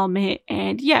in development,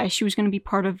 and yeah, she was going to be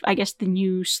part of, I guess, the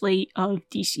new slate of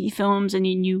DC films and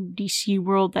a new DC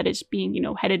world that is being,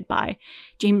 headed by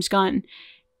James Gunn.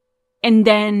 And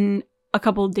then a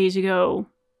couple of days ago,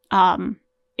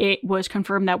 it was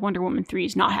confirmed that Wonder Woman 3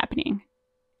 is not happening.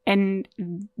 And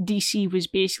DC was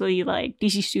basically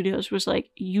DC Studios was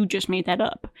you just made that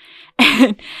up.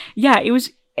 And yeah, it was,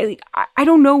 I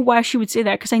don't know why she would say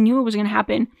that, because I knew it was going to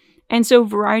happen. And so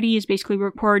Variety is basically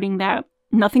reporting that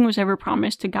nothing was ever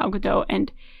promised to Gal Gadot,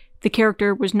 and the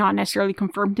character was not necessarily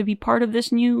confirmed to be part of this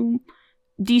new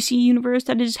DC universe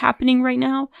that is happening right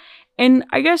now. And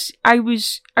I guess I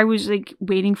was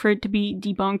waiting for it to be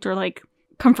debunked or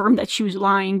confirmed that she was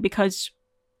lying, because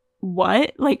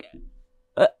what?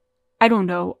 I don't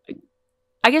know.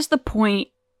 I guess the point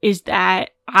is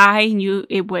that I knew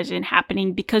it wasn't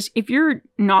happening, because if you're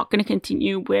not going to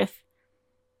continue with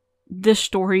the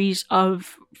stories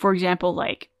of, for example,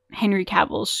 Henry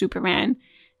Cavill's Superman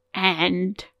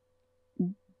and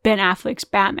Ben Affleck's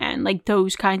Batman,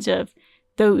 those kinds of,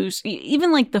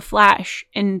 even The Flash,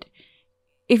 and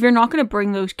if you're not going to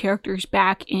bring those characters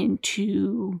back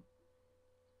into,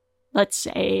 let's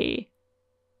say,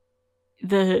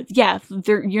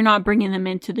 you're not bringing them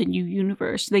into the new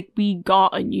universe. Like, we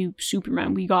got a new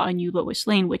Superman, we got a new Lois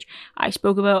Lane, which I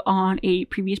spoke about on a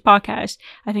previous podcast.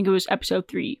 I think it was episode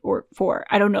 3 or 4,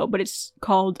 I don't know, but it's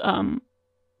called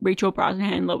Rachel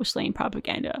Brosnahan Lois Lane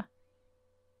Propaganda.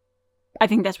 I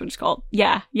think that's what it's called.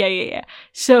 Yeah.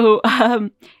 So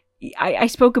I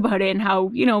spoke about it and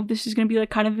how, this is gonna be like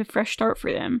kind of a fresh start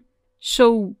for them.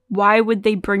 So why would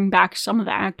they bring back some of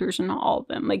the actors and not all of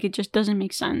them? Like, it just doesn't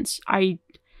make sense. I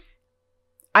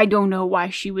don't know why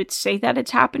she would say that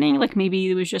it's happening. Like, maybe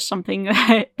it was just something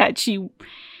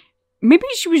maybe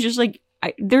she was just like,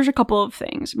 there's a couple of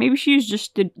things. Maybe she was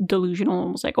just delusional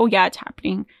and was like, oh yeah, it's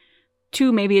happening.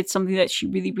 2, maybe it's something that she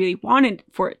really, really wanted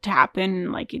for it to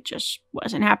happen. Like, it just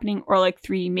wasn't happening. Or like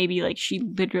 3, maybe like she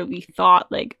literally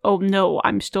thought like, oh no,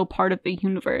 I'm still part of the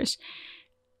universe.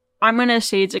 I'm gonna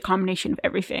say it's a combination of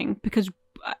everything, because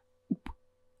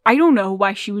I don't know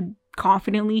why she would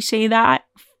confidently say that.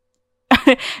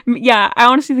 Yeah, I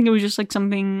honestly think it was just like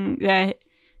something that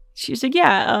she's like,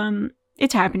 yeah,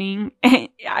 it's happening.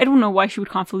 I don't know why she would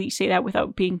confidently say that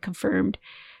without being confirmed.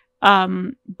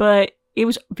 But it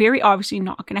was very obviously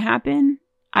not gonna happen.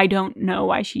 I don't know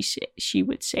why she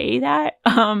would say that.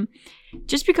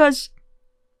 Just because,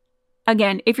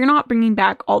 again, if you're not bringing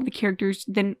back all the characters,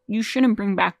 then you shouldn't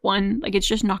bring back one. Like, it's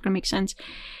just not going to make sense.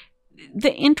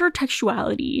 The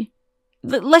intertextuality,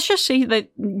 let's just say that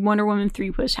Wonder Woman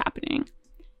 3 was happening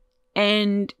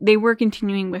and they were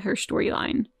continuing with her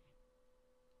storyline.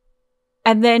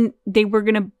 And then they were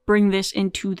going to bring this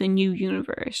into the new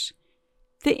universe.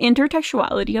 The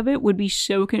intertextuality of it would be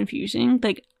so confusing.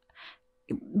 Like,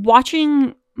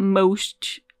 watching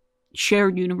most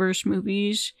shared universe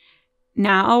movies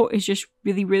now is just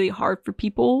really, really hard for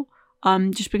people,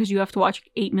 just because you have to watch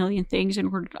 8 million things in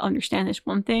order to understand this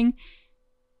one thing.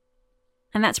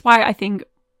 And that's why I think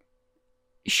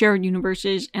shared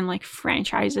universes and like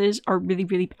franchises are really,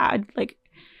 really bad, like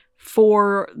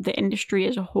for the industry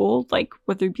as a whole, like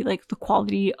whether it be like the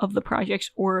quality of the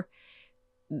projects or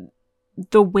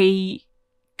the way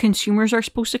consumers are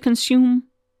supposed to consume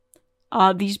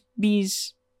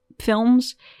these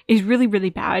films is really, really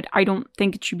bad. I don't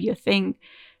think it should be a thing.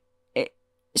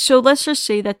 So let's just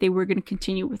say that they were going to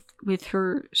continue with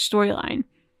her storyline.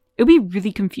 It would be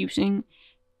really confusing,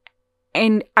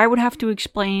 and I would have to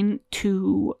explain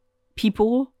to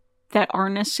people that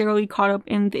aren't necessarily caught up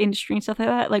in the industry and stuff like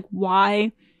that, like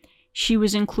why she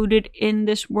was included in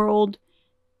this world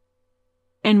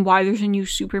and why there's a new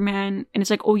Superman. And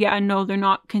it's like, oh yeah, no, they're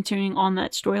not continuing on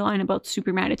that storyline about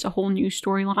Superman. It's a whole new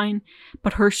storyline,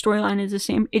 but her storyline is the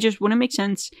same. It just wouldn't make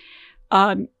sense.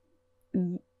 I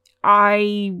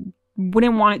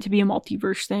wouldn't want it to be a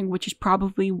multiverse thing, which is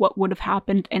probably what would have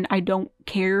happened, and I don't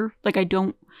care. Like,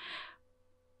 all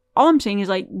I'm saying is,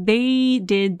 like, they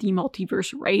did the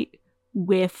multiverse right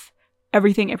with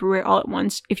Everything Everywhere All at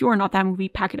Once. If you are not that movie,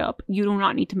 pack it up. You do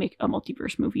not need to make a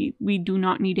multiverse movie. We do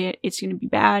not need it. It's going to be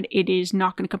bad. It is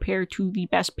not going to compare to the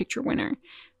Best Picture winner.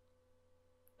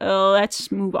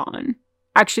 Let's move on.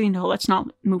 Actually, no, let's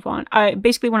not move on.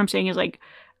 Basically what I'm saying is, like,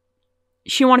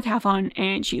 she wanted to have fun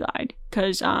and she lied.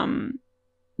 Because,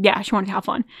 yeah, she wanted to have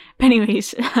fun. But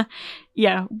anyways,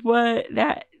 yeah,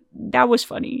 that was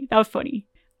funny. That was funny.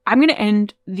 I'm going to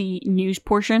end the news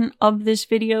portion of this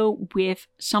video with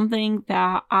something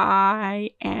that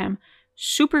I am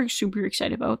super, super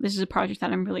excited about. This is a project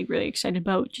that I'm really, really excited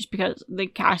about just because the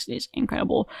cast is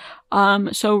incredible.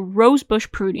 So Rosebush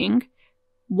Pruning,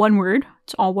 one word.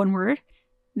 It's all one word.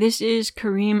 This is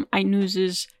Karim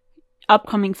Ainuz's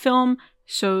upcoming film.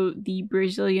 So the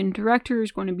Brazilian director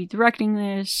is going to be directing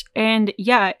this. And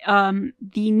yeah,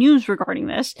 the news regarding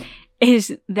this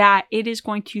is that it is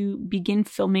going to begin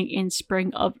filming in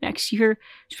spring of next year.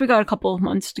 So we got a couple of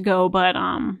months to go, but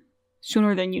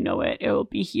sooner than you know it will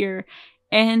be here.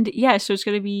 And yeah, so it's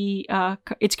going to be,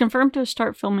 it's confirmed to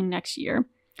start filming next year.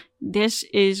 This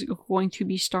is going to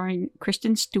be starring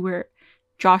Kristen Stewart,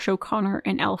 Josh O'Connor,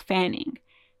 and Elle Fanning.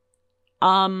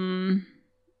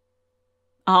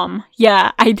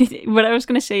 Yeah, I did. What I was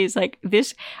gonna say is, like,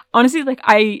 this, honestly, like,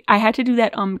 I had to do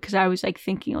that, because I was, like,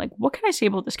 thinking, like, what can I say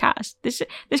about this cast? This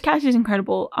cast is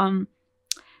incredible.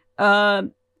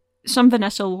 Some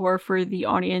Vanessa lore for the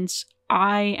audience.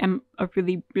 I am a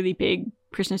really, really big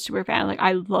Kristen Stewart fan. Like,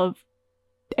 I love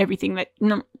everything that,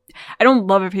 no, I don't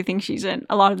love everything she's in.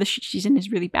 A lot of the shit she's in is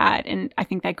really bad, and I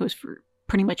think that goes for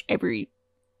pretty much every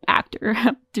actor.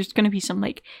 There's gonna be some,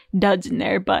 like, duds in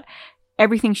there, but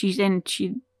everything she's in,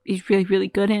 she is really, really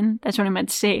good in. That's what I meant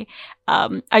to say.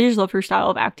 I just love her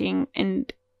style of acting,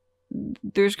 and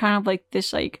there's kind of, like,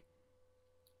 this, like,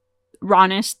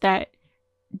 rawness that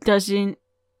doesn't,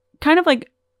 kind of,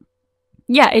 like,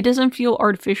 yeah, it doesn't feel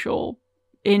artificial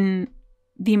in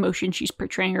the emotion she's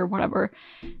portraying or whatever.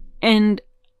 And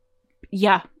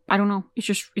yeah, I don't know. It's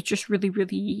just really,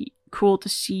 really cool to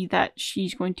see that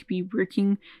she's going to be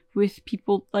working with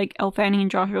people like Elle Fanning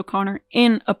and Josh O'Connor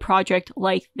in a project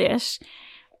like this,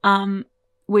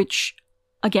 which,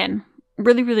 again,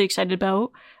 really, really excited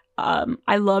about.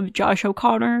 I love Josh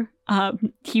O'Connor.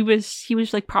 He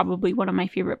was like probably one of my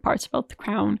favorite parts about The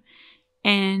Crown.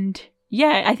 And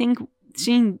yeah, I think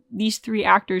seeing these three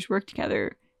actors work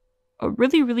together, a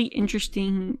really, really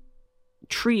interesting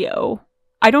trio.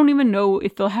 I don't even know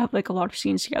if they'll have like a lot of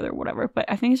scenes together or whatever, but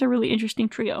I think it's a really interesting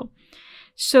trio.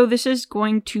 So this is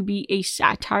going to be a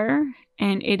satire,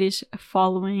 and it is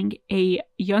following a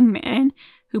young man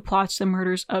who plots the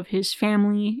murders of his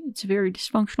family. It's a very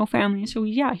dysfunctional family, so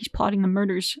yeah, he's plotting the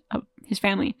murders of his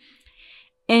family.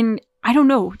 And I don't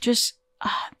know, just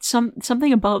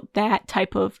something about that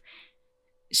type of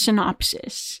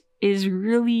synopsis is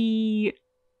really,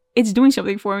 it's doing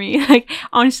something for me. Like,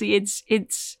 honestly,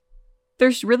 it's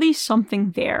there's really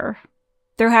something there.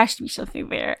 There has to be something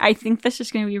there. I think this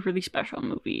is going to be a really special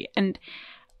movie. And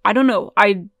I don't know.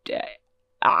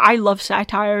 I love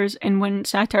satires. And when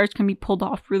satires can be pulled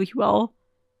off really well,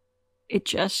 it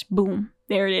just, boom,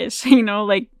 there it is. You know,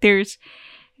 like there's,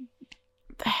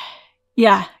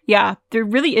 yeah, there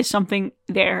really is something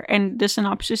there. And the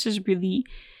synopsis is really,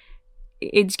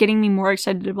 it's getting me more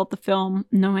excited about the film,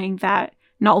 knowing that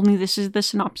not only this is the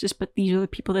synopsis, but these are the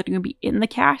people that are going to be in the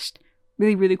cast.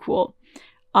 Really, really cool.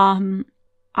 That's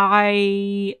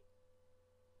I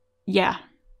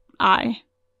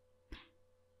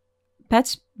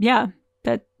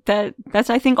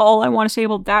think all I want to say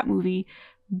about that movie.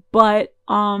 But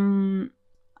I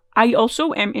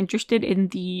also am interested in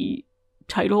the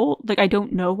title. Like, I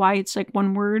don't know why it's like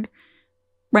one word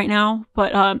right now,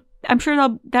 but I'm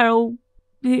sure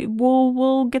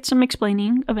we'll get some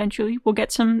explaining eventually. We'll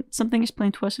get something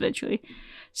explained to us eventually.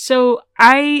 So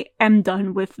I am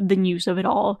done with the news of it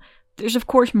all. There's of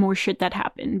course more shit that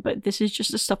happened, but this is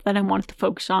just the stuff that I wanted to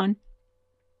focus on.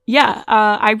 Yeah,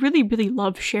 I really, really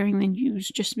love sharing the news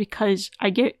just because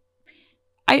I don't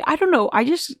know,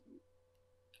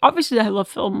 obviously I love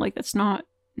film, like that's not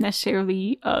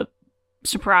necessarily a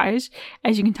surprise,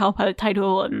 as you can tell by the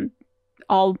title and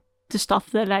all the stuff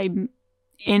that I'm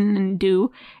in and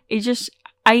do. It's just,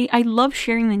 I love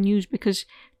sharing the news because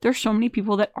there's so many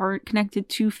people that aren't connected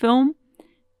to film.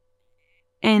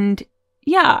 And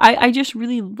yeah, I just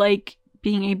really like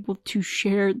being able to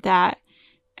share that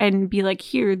and be like,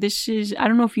 here, this is, I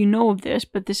don't know if you know of this,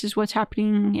 but this is what's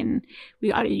happening, and we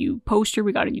got a new poster,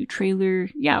 we got a new trailer,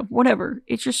 yeah, whatever.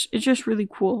 It's just really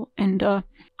cool. And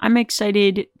I'm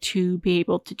excited to be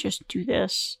able to just do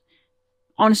this.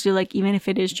 Honestly, like, even if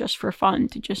it is just for fun,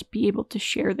 to just be able to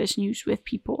share this news with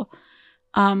people.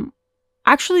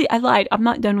 Actually, I lied. I'm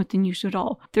not done with the news at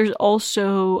all. There's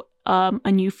also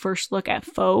a new first look at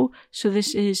Foe. So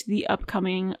this is the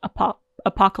upcoming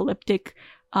apocalyptic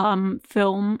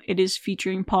film. It is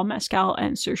featuring Paul Mescal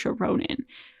and Saoirse Ronan.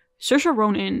 Saoirse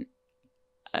Ronan,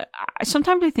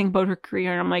 sometimes I think about her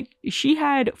career and I'm like, she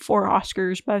had 4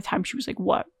 Oscars by the time she was like,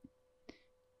 what?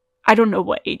 I don't know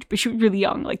what age, but she was really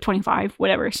young, like 25,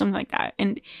 whatever, something like that.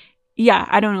 And yeah,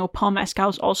 I don't know. Paul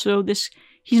Mescal's also this.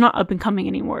 He's not up and coming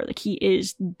anymore. Like, he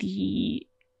is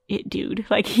it dude.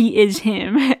 Like, he is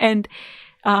him. And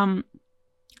I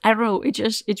don't know.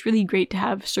 It's really great to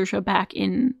have Saoirse back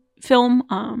in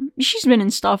film. She's been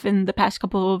in stuff in the past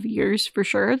couple of years for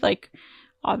sure. Like,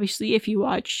 obviously, if you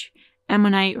watch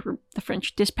Ammonite or The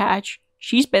French Dispatch,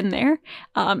 she's been there.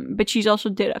 But she's also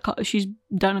she's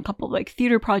done a couple of like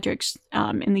theater projects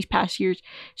in these past years.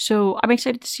 So I'm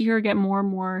excited to see her get more and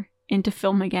more into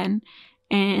film again.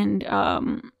 And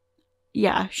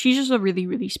yeah, she's just a really,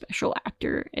 really special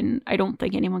actor, and I don't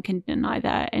think anyone can deny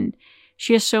that. And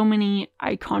she has so many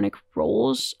iconic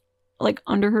roles like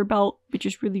under her belt, which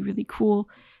is really, really cool.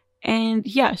 And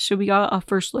yeah, so we got a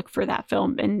first look for that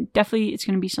film, and definitely it's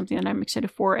going to be something that I'm excited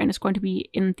for, and it's going to be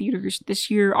in theaters this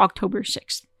year, October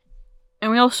 6th.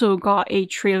 And we also got a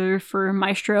trailer for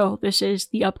Maestro. This is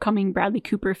the upcoming Bradley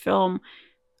Cooper film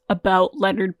about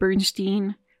Leonard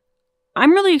Bernstein.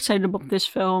 I'm really excited about this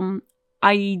film.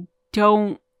 I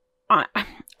don't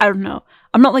know.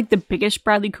 I'm not like the biggest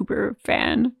Bradley Cooper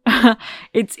fan.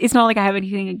 It's not like I have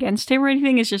anything against him or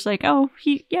anything. It's just like, oh,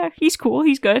 he's cool.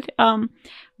 He's good.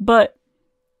 But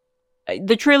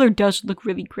the trailer does look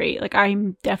really great. Like,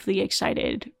 I'm definitely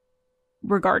excited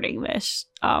regarding this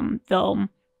film.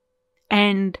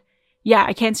 And yeah,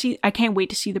 I can't wait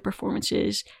to see the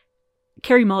performances.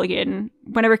 Carey Mulligan,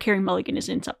 whenever Carey Mulligan is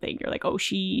in something, you're like, oh,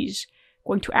 she's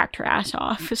going to act her ass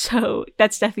off. So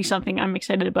that's definitely something I'm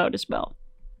excited about as well.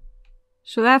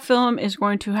 So that film is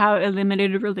going to have a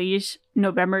limited release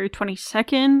November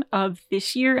 22nd of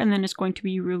this year, and then it's going to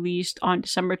be released on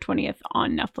December 20th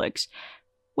on Netflix,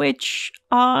 which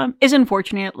is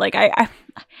unfortunate. Like I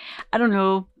don't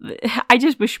know. I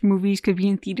just wish movies could be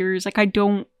in theaters. Like I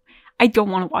don't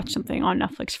want to watch something on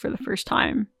Netflix for the first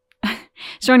time.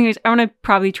 So anyways, I want to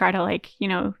probably try to like, you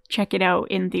know, check it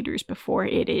out in theaters before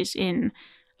it is in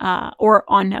or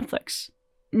on Netflix.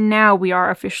 Now we are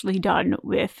officially done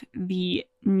with the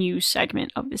news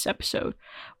segment of this episode.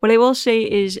 What I will say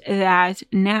is that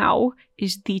now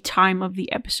is the time of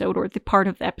the episode, or the part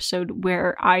of the episode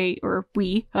where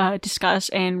we discuss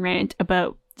and rant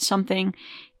about something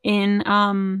in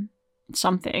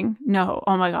something. No,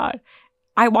 oh my god.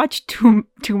 I watched too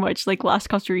much like Las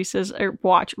Culturistas, or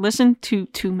listen to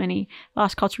too many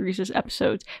Las Culturistas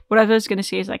episodes. What I was gonna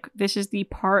say is like this is the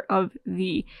part of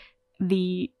the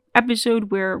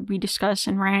episode where we discuss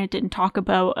and rant and talk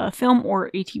about a film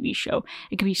or a TV show.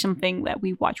 It could be something that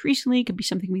we watched recently, it could be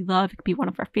something we love, it could be one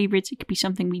of our favorites, it could be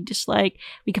something we dislike.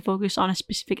 We could focus on a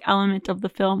specific element of the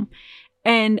film.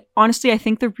 And honestly, I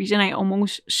think the reason I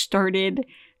almost started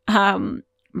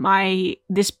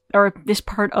this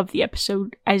part of the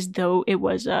episode as though it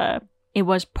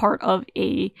was part of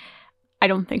a I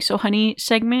don't think so, honey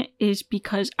segment is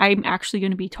because I'm actually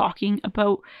going to be talking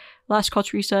about Las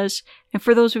Culturistas. And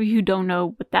for those of you who don't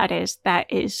know what that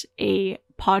is a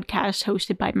podcast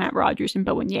hosted by Matt Rogers and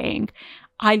Bowen Yang.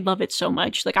 I love it so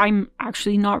much. Like I'm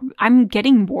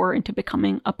getting more into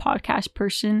becoming a podcast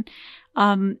person.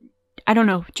 I don't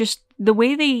know, just the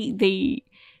way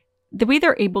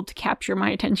they're able to capture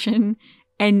my attention,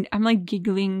 and I'm like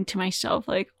giggling to myself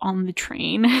like on the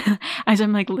train as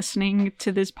I'm like listening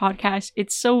to this podcast.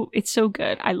 It's so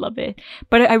good. I love it.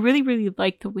 But I really, really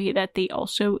like the way that they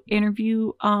also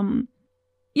interview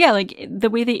like the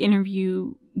way they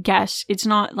interview guests. It's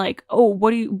not like, oh,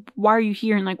 why are you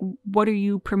here, and like what are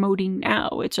you promoting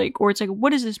now? It's like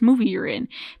what is this movie you're in?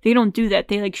 They don't do that.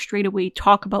 They like straight away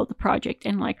talk about the project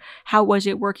and like how was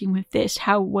it working with this?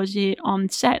 How was it on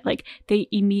set? Like they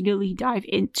immediately dive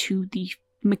into the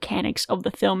mechanics of the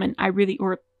film, and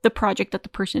or the project that the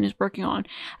person is working on.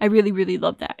 I really, really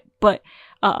love that. But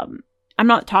I'm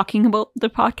not talking about the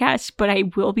podcast, but I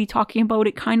will be talking about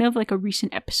it kind of like a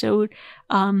recent episode.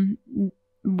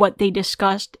 What they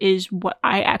discussed is what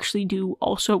I actually do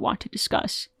also want to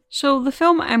discuss. So the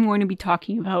film I'm going to be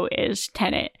talking about is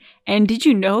Tenet. And did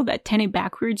you know that Tenet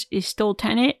backwards is still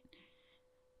Tenet?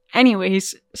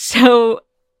 Anyways, so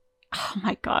oh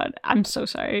my god, I'm so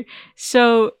sorry.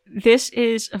 So this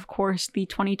is, of course, the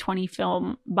 2020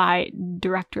 film by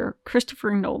director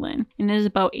Christopher Nolan, and it is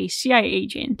about a CIA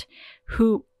agent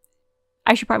who,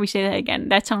 I should probably say that again.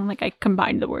 That sounded like I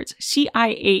combined the words.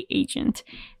 CIA agent.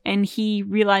 And he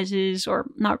realizes, or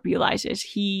not realizes,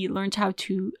 he learns how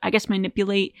to, I guess,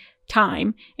 manipulate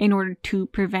time in order to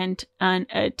prevent an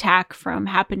attack from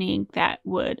happening that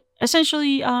would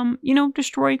essentially,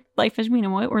 destroy life as we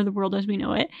know it, or the world as we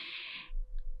know it.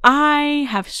 I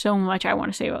have so much I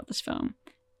want to say about this film.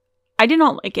 I did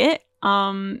not like it.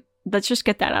 Let's just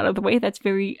get that out of the way. That's a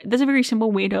very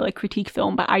simple way to like critique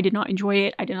film, but I did not enjoy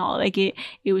it. I did not like it.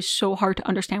 It was so hard to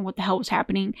understand what the hell was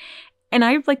happening. And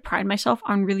I like pride myself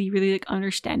on really, really like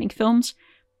understanding films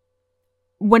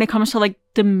when it comes to like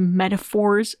the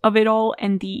metaphors of it all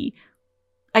and the,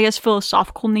 I guess,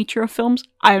 philosophical nature of films.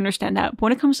 I understand that. But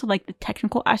when it comes to like the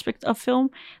technical aspect of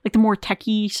film, like the more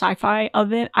techie sci-fi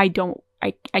of it, I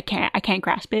can't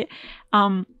grasp it.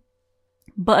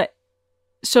 But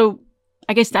so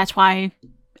I guess that's why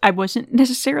I wasn't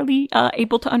necessarily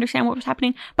able to understand what was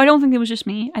happening. But I don't think it was just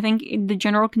me. I think the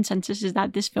general consensus is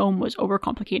that this film was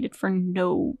overcomplicated for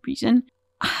no reason.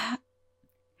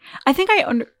 I think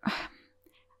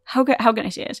how can I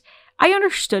say this? I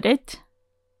understood it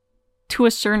to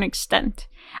a certain extent.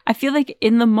 I feel like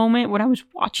in the moment when I was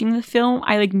watching the film,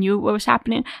 I like knew what was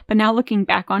happening. But now looking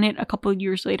back on it a couple of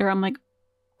years later, I'm like,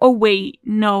 oh wait,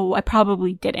 no, I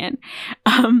probably didn't.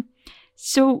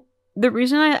 So the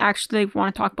reason I actually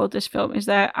want to talk about this film is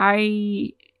that oh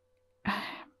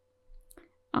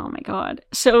my god.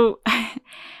 So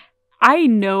I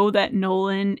know that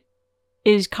Nolan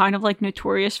is kind of like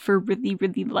notorious for really,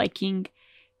 really liking,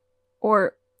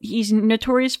 or he's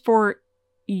notorious for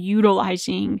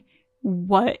utilizing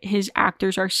what his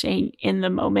actors are saying in the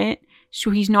moment.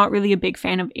 So he's not really a big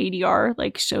fan of ADR.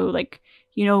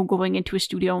 Going into a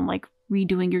studio and like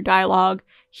redoing your dialogue.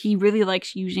 He really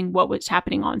likes using what was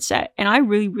happening on set. And I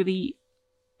really, really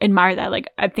admire that. Like,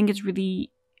 I think it's really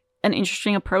an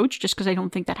interesting approach just because I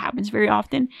don't think that happens very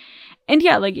often. And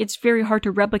yeah, like, it's very hard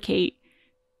to replicate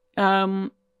the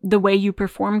way you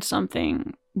performed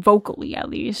something, vocally at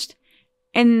least.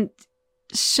 And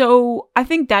so I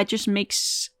think that just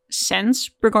makes sense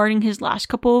regarding his last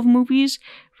couple of movies,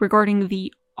 regarding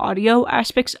the audio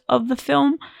aspects of the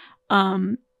film.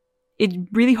 It's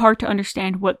really hard to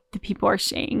understand what the people are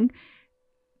saying.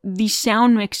 The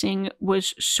sound mixing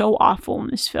was so awful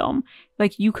in this film.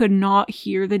 Like, you could not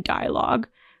hear the dialogue.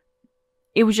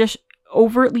 It was just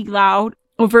overtly loud,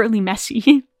 overtly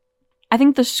messy. I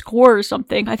think the score or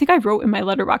something, I think I wrote in my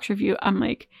Letterboxd review, I'm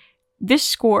like, this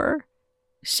score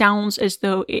sounds as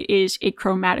though it is a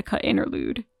Chromatica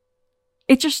interlude.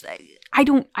 It just, I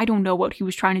don't know what he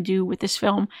was trying to do with this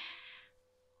film.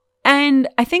 And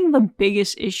I think the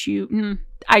biggest issue,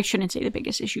 I shouldn't say the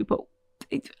biggest issue, but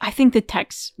I think the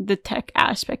tech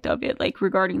aspect of it, like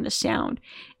regarding the sound,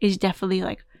 is definitely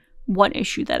like one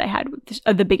issue that I had with this,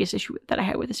 the biggest issue that I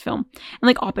had with this film. And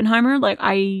like Oppenheimer, like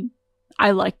I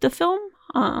liked the film.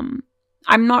 I'm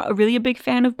not really a big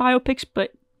fan of biopics,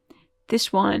 but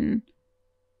this one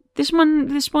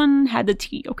had the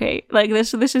tea. Okay, like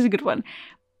this is a good one.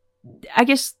 I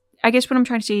guess what I'm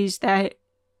trying to say is that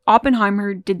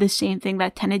Oppenheimer did the same thing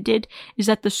that Tenet did, is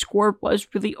that the score was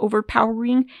really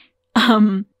overpowering.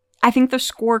 I think the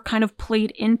score kind of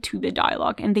played into the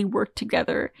dialogue and they worked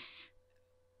together.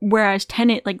 Whereas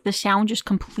Tenet, like, the sound just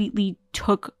completely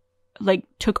took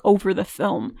over the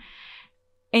film.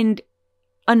 And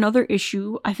another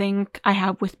issue I think I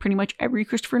have with pretty much every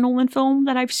Christopher Nolan film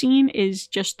that I've seen is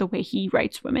just the way he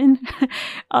writes women.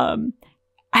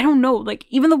 I don't know, like,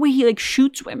 even the way he, like,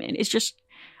 shoots women is just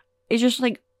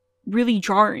like really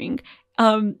jarring.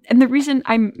 And the reason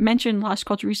I mentioned Las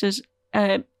Culturistas,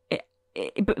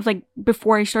 like,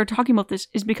 before I started talking about this,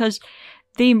 is because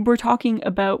they were talking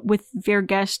about, with their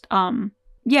guest,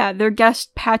 their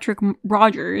guest Patrick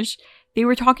Rogers, they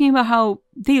were talking about how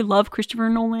they love Christopher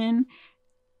Nolan,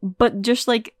 but just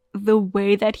like the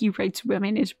way that he writes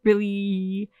women is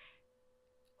really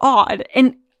odd,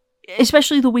 and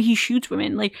especially the way he shoots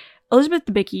women. Like, Elizabeth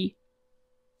Debicki,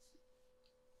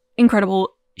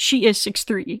 incredible. She is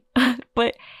 6'3",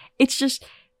 but it's just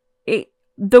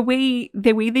the way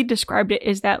they described it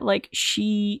is that, like,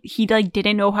 he like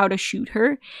didn't know how to shoot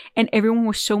her, and everyone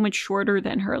was so much shorter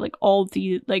than her. Like, all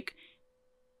the, like,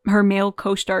 her male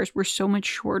co-stars were so much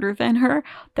shorter than her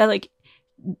that, like,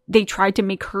 they tried to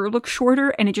make her look shorter,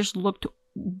 and it just looked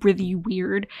really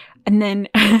weird. And then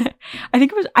I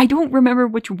think it was, I don't remember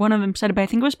which one of them said it, but I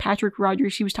think it was Patrick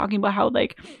Rogers. He was talking about how,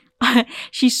 like,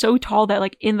 she's so tall that,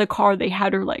 like, in the car they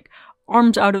had her, like,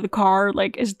 arms out of the car,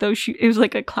 like, as though it was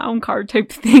like a clown car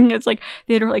type thing. It's like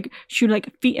they had her, like, shoot,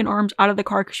 like, feet and arms out of the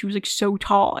car because she was, like, so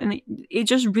tall, and it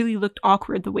just really looked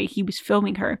awkward the way he was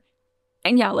filming her.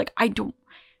 And yeah, like, I don't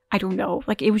know,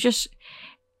 like, it was just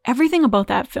everything about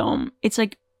that film. It's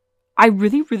like, I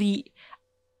really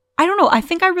I don't know, I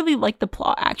think I really like the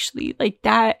plot, actually. Like,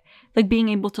 that, like, being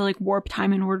able to, like, warp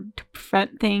time in order to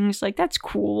prevent things, like, that's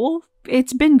cool.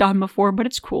 It's been done before, but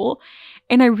it's cool.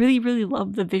 And I really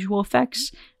love the visual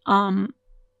effects,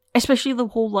 especially the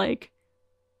whole, like,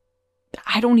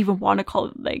 I don't even want to call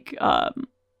it, like,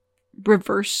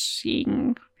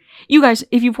 reversing. You guys,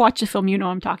 if you've watched the film, you know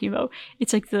what I'm talking about.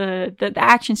 It's like the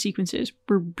action sequences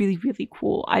were really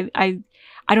cool.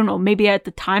 I don't know, maybe at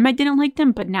the time I didn't like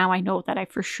them, but now I know that I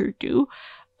for sure do.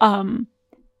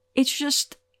 It's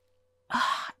just,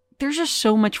 there's just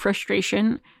so much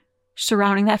frustration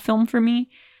surrounding that film for me.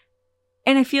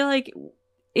 And I feel like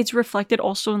it's reflected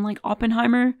also in, like,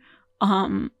 Oppenheimer.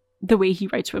 The way he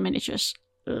writes women, it's just,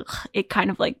 it kind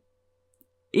of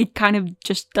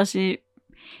just doesn't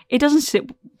sit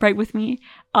right with me.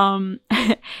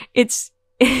 It's,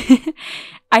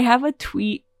 I have a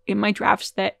tweet in my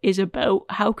drafts that is about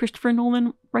how Christopher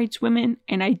Nolan writes women,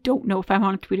 and I don't know if I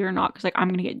want to tweet it or not, because, like, I'm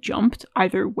gonna get jumped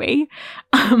either way.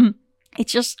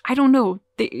 It's just, I don't know.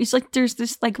 It's like there's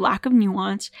this, like, lack of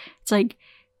nuance. It's like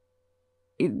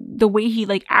the way he,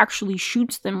 like, actually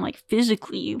shoots them, like,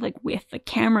 physically, like, with the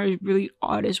camera, is really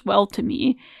odd as well to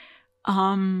me.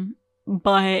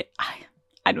 But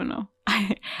I don't know.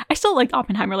 I still liked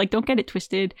Oppenheimer. Like, don't get it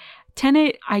twisted.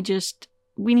 Tenet,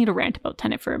 we need to rant about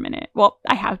Tenet for a minute. Well,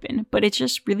 I have been, but it's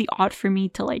just really odd for me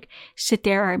to, like, sit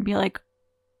there and be like,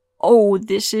 oh,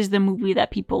 this is the movie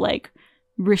that people, like,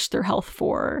 risk their health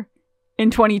for in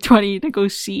 2020 to go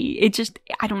see. It just,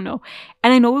 I don't know.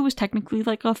 And I know it was technically,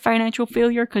 like, a financial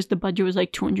failure because the budget was,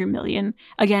 like, 200 million.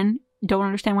 Again, don't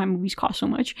understand why movies cost so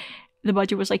much. The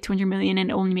budget was, like, 200 million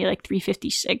and it only made, like,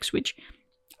 356, which,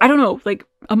 I don't know, like,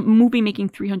 a movie making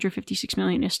 356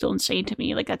 million is still insane to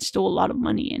me. Like, that's still a lot of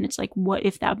money. And it's like, what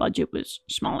if that budget was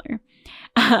smaller?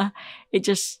 It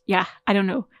just, yeah, I don't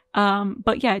know.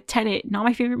 But yeah, Tenet, not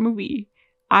my favorite movie.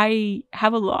 I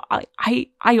have a lot. I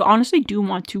honestly do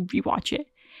want to rewatch it,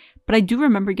 but I do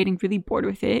remember getting really bored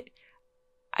with it.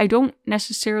 I don't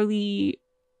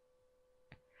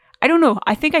know.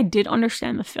 I think I did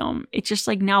understand the film. It's just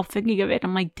like now thinking of it,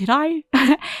 I'm like, did I?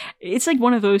 It's like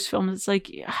one of those films. It's like,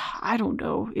 I don't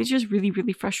know. It's just really,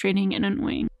 really frustrating and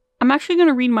annoying. I'm actually going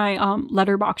to read my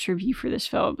Letterboxd review for this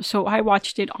film. So I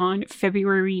watched it on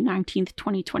February 19th,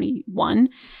 2021.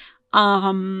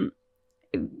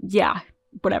 Yeah,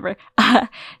 whatever.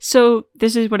 So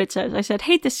this is what it says. I said,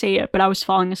 hate to say it, but I was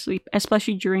falling asleep,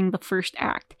 especially during the first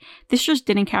act. This just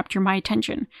didn't capture my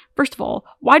attention. First of all,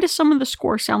 why does some of the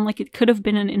score sound like it could have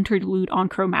been an interlude on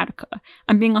Chromatica?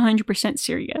 I'm being 100%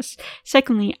 serious.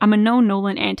 Secondly, I'm a no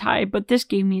Nolan anti, but this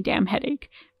gave me a damn headache.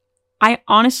 I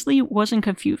honestly wasn't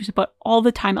confused about all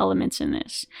the time elements in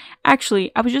this.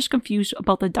 Actually, I was just confused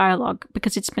about the dialogue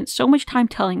because it spent so much time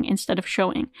telling instead of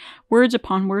showing. Words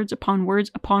upon words upon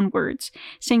words upon words,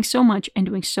 saying so much and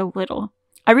doing so little.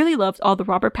 I really loved all the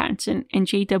Robert Pattinson and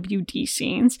JWD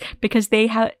scenes because they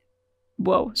had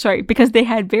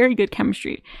very good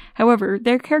chemistry. However,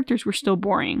 their characters were still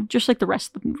boring, just like the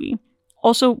rest of the movie.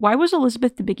 Also, why was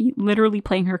Elizabeth Debicki literally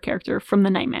playing her character from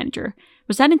The Night Manager?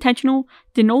 Was that intentional?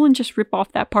 Did Nolan just rip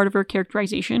off that part of her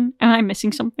characterization? Am I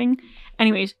missing something?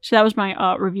 Anyways, so that was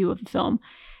my review of the film.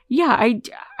 Yeah,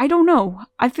 I don't know.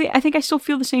 I think I still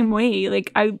feel the same way.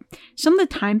 Like some of the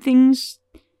time things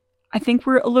I think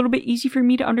were a little bit easy for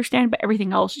me to understand, but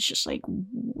everything else is just like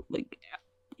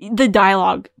the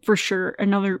dialogue for sure.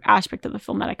 Another aspect of the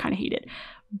film that I kind of hated.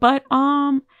 But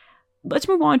let's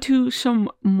move on to some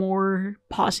more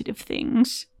positive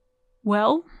things.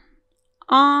 Well,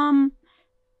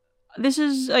 this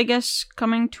is, I guess,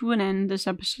 coming to an end, this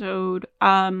episode.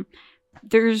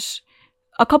 There's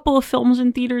a couple of films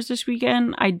in theaters this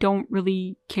weekend. I don't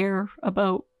really care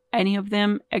about any of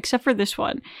them, except for this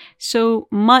one. So,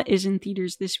 Mutt is in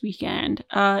theaters this weekend.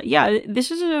 Yeah,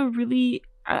 this is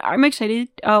I'm excited.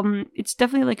 It's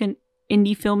definitely like an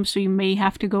indie film, so you may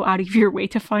have to go out of your way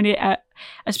to find it at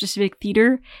a specific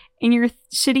theater in your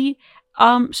city.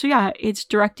 So yeah, it's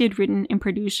directed, written, and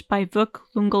produced by Vuk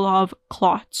Lungalov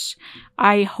Klotz.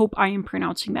 I hope I am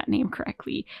pronouncing that name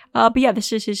correctly. But yeah,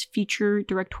 this is his feature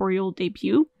directorial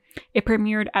debut. It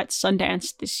premiered at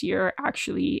Sundance this year,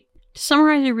 actually. To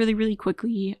summarize it really, really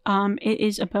quickly, it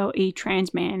is about a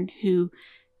trans man who,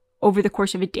 over the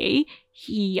course of a day,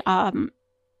 he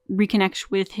reconnects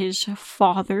with his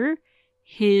father,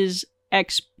 his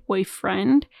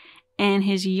ex-boyfriend, and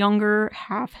his younger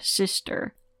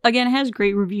half-sister. Again, it has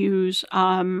great reviews,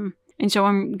 and so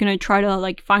I'm gonna try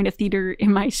to find a theater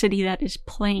in my city that is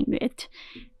playing it.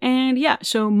 And yeah,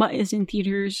 so Mutt is in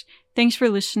theaters. Thanks for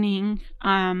listening.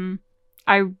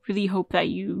 I really hope that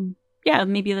you,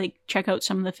 maybe check out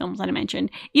some of the films that I mentioned.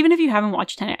 Even if you haven't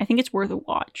watched Tenet, I think it's worth a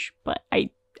watch. But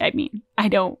I mean, I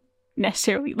don't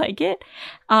necessarily like it.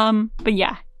 But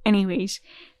yeah. Anyways,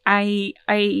 I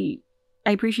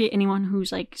appreciate anyone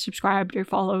who's subscribed or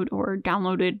followed or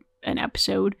downloaded an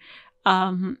episode.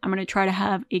 I'm gonna try to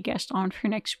have a guest on for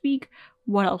next week.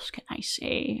 What else can I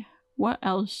say?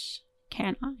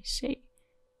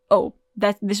 Oh,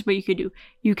 this is what you could do.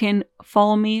 You can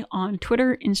follow me on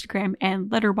Twitter, Instagram, and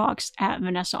Letterboxd at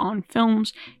Vanessa on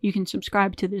Films. You can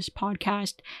subscribe to this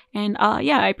podcast, and I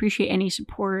appreciate any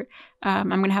support.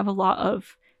 I'm having a lot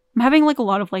of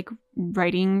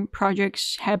writing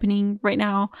projects happening right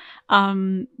now.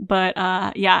 But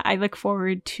I look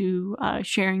forward to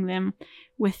sharing them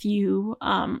with you.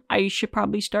 I should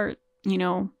probably start,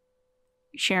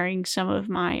 sharing some of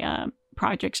my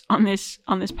projects on this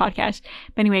podcast.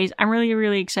 But anyways, I'm really,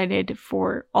 really excited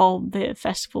for all the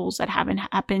festivals that haven't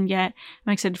happened yet.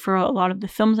 I'm excited for a lot of the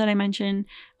films that I mentioned.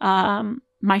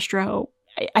 Maestro,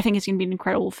 I think it's gonna be an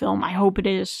incredible film. I hope it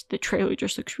is. The trailer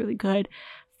just looks really good.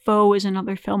 Foe is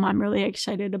another film I'm really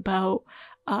excited about.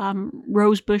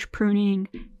 Rosebush Pruning,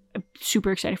 I'm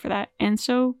super excited for that. And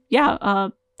so,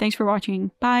 thanks for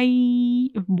watching.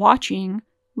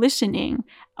 Listening.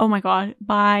 Oh my god,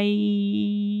 bye.